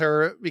meeting with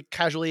her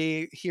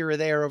casually here or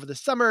there over the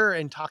summer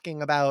and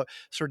talking about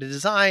sort of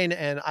design.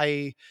 And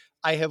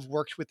I have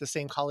worked with the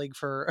same colleague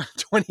for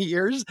 20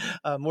 years,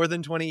 more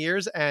than 20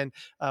 years, and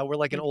we're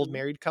like an old Mhm.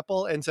 married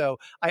couple. And so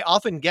I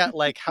often get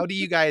like, how do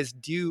you guys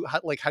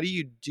how do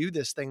you do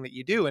this thing that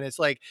you do? And it's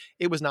like,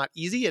 it was not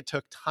easy. It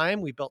took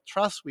time. We built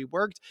trust. We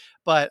worked,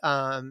 but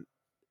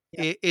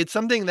Yep. it's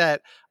something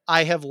that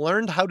I have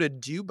learned how to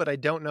do, but I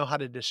don't know how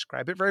to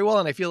describe it very well.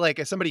 And I feel like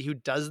as somebody who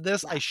does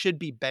this, I Yeah. should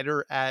be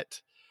better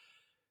at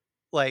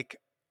like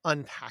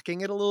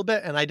unpacking it a little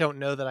bit. And I don't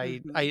know that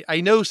Mhm.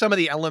 I know some of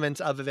the elements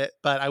of it,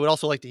 but I would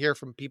also like to hear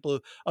from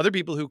other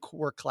people who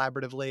work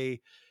collaboratively.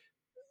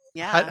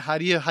 Yeah. How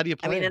do you I mean,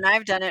 plan? and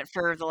I've done it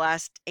for the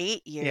last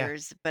 8 Yeah.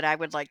 years, but I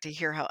would like to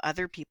hear how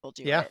other people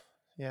do Yeah. it,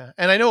 Yeah.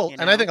 And I know you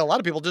and I know? think a lot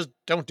of people just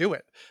don't do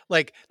it.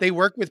 Like, Yeah. they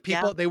work with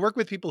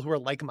people who are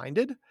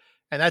like-minded,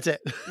 and that's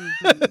it.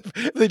 Mhm.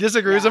 If they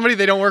disagree with Yeah. somebody,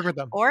 they don't work with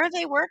them. Or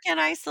they work in Or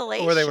they work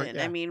isolation.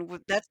 I yeah. mean,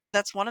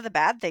 that's one of the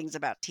bad things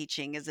about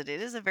teaching is that it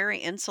is a very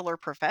insular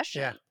Yeah.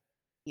 profession.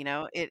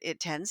 It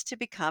tends to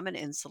become an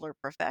insular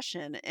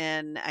profession,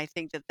 and I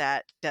think that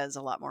that does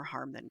a lot more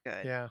harm than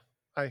good, Yeah.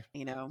 I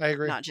I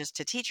agree. not just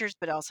to teachers,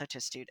 but also to Yeah.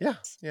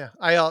 students, Yeah.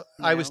 you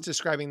I was know?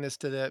 describing this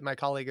to my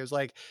colleague. I was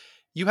like,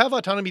 "You have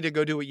autonomy to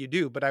go do what you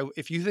do, but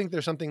if you think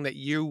there's something that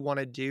you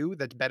wanna do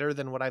that's better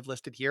than what I've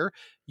listed here,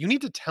 you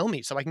need to tell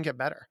me so I can get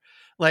better."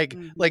 Like,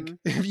 Mhm.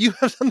 if you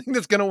have something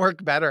that's gonna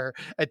work better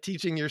at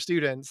teaching your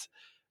students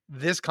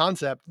this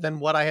concept than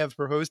what I have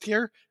proposed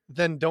here,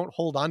 then don't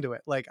hold on to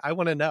it. Like, I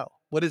wanna know,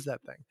 what is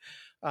that thing?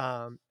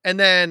 And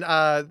then,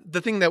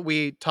 the thing that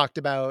we talked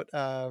about,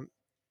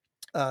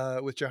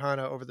 with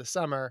Johanna over the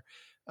summer.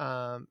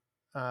 Um,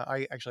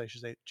 I should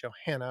say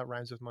Johanna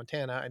rhymes with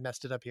Montana. I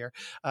messed it up here.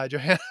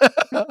 Johanna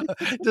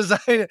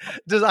design.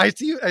 I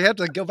see. I have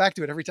to go back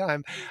to it every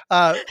time.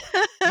 Uh,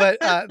 but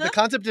the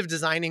concept of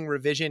designing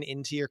revision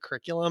into your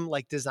curriculum,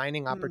 like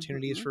designing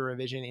opportunities Mhm. for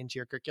revision into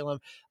your curriculum,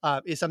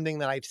 is something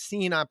that I've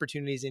seen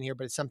opportunities in here,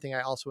 but it's something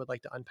I also would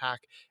like to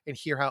unpack and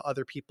hear how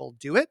other people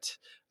do it.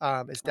 It's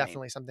Right.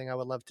 definitely something I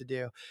would love to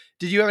do.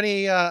 Did you have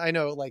any? I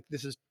know, like,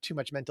 this is too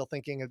much mental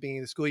thinking of being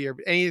in the school year,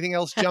 but anything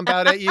else jump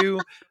out at you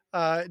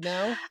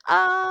now?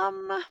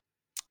 Um,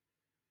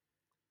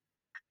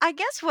 I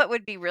guess what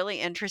would be really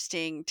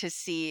interesting to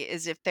see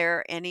is if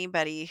there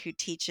anybody who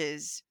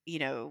teaches,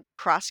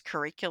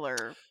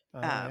 cross-curricular, Oh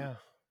um,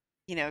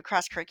 yeah,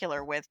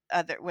 cross-curricular with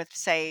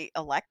say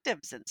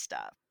electives and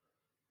stuff.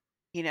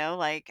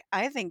 Like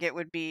I think it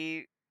would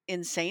be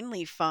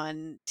insanely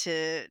fun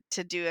to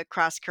do a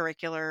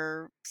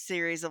cross-curricular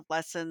series of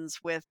lessons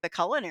with the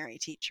culinary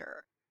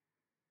teacher.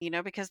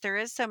 Because there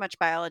is so much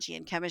biology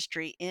and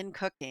chemistry in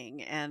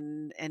cooking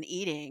and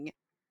eating.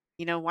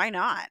 Why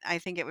not? I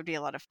think it would be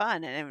a lot of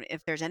fun. And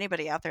if there's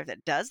anybody out there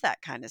that does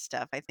that kind of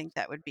stuff, I think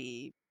that would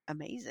be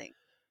amazing.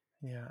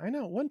 yeah. I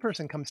know one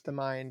person comes to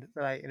mind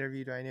that I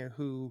interviewed. I know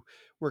who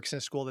works in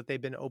a school that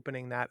they've been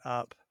opening that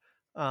up,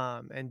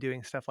 and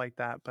doing stuff like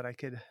that. But I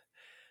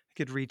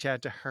could reach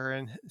out to her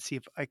and see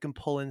if I can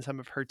pull in some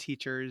of her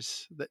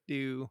teachers that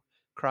do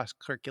cross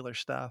curricular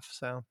stuff.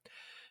 So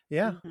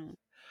yeah. Hmm.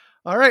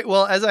 All right.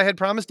 Well, as I had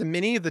promised a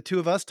mini, the two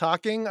of us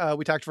talking,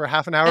 we talked for a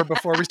half an hour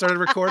before we started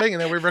recording, and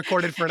then we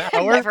recorded for an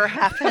hour. Never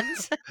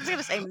happens. I was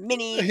gonna say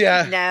mini.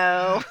 Yeah.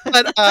 No.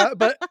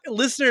 But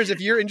listeners, if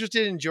you're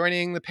interested in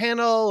joining the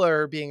panel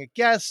or being a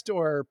guest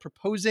or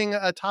proposing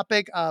a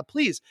topic,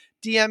 please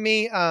DM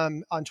me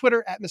on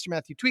Twitter at Mr.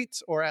 Matthew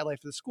Tweets or at Life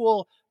of the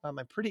School. I'm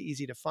pretty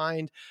easy to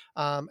find.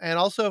 And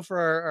also for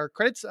our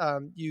credits,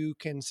 you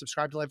can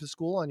subscribe to Life of the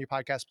School on your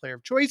podcast player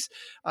of choice.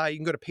 You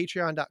can go to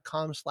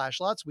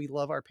patreon.com/lots. We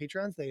love our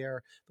patrons. They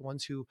are the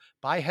ones who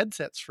buy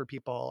headsets for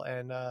people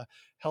and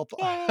help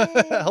Yay!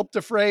 help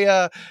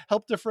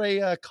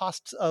defray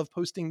costs of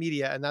posting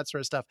media and that sort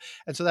of stuff.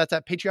 And so that's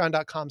at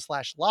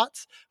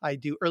patreon.com/lots. I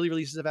do early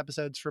releases of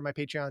episodes for my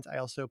Patreons. I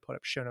also put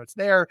up show notes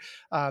there.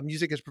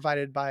 Music is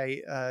provided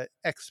by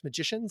X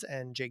Magicians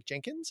and Jake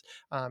Jenkins.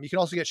 You can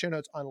also get show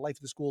notes on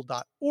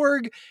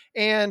lifeoftheschool.org.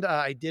 And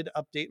I did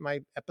update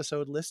my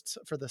episode lists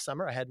for the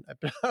summer. I hadn't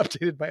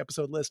updated my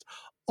episode list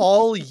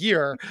all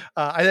year.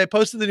 I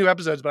posted the new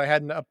episodes, but I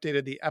hadn't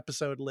updated the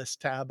episode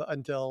list tab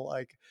until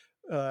like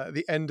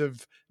the end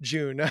of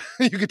June.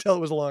 You could tell it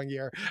was a long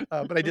year,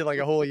 but I did like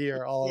a whole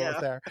year all Yeah.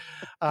 up there.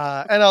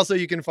 And also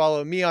you can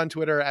follow me on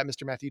Twitter at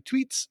Mr. Matthew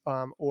Tweets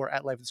or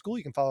at Life of the School.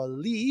 You can follow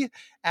Lee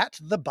at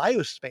the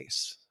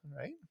Biospace,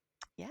 right?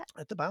 Yeah,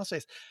 At the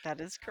Biospace. that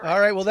is All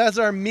right. Well, correct. that's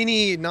our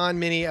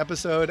non-mini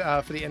episode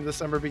for the end of the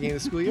summer, beginning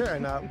of the school year.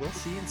 And we'll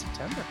see you in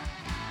September.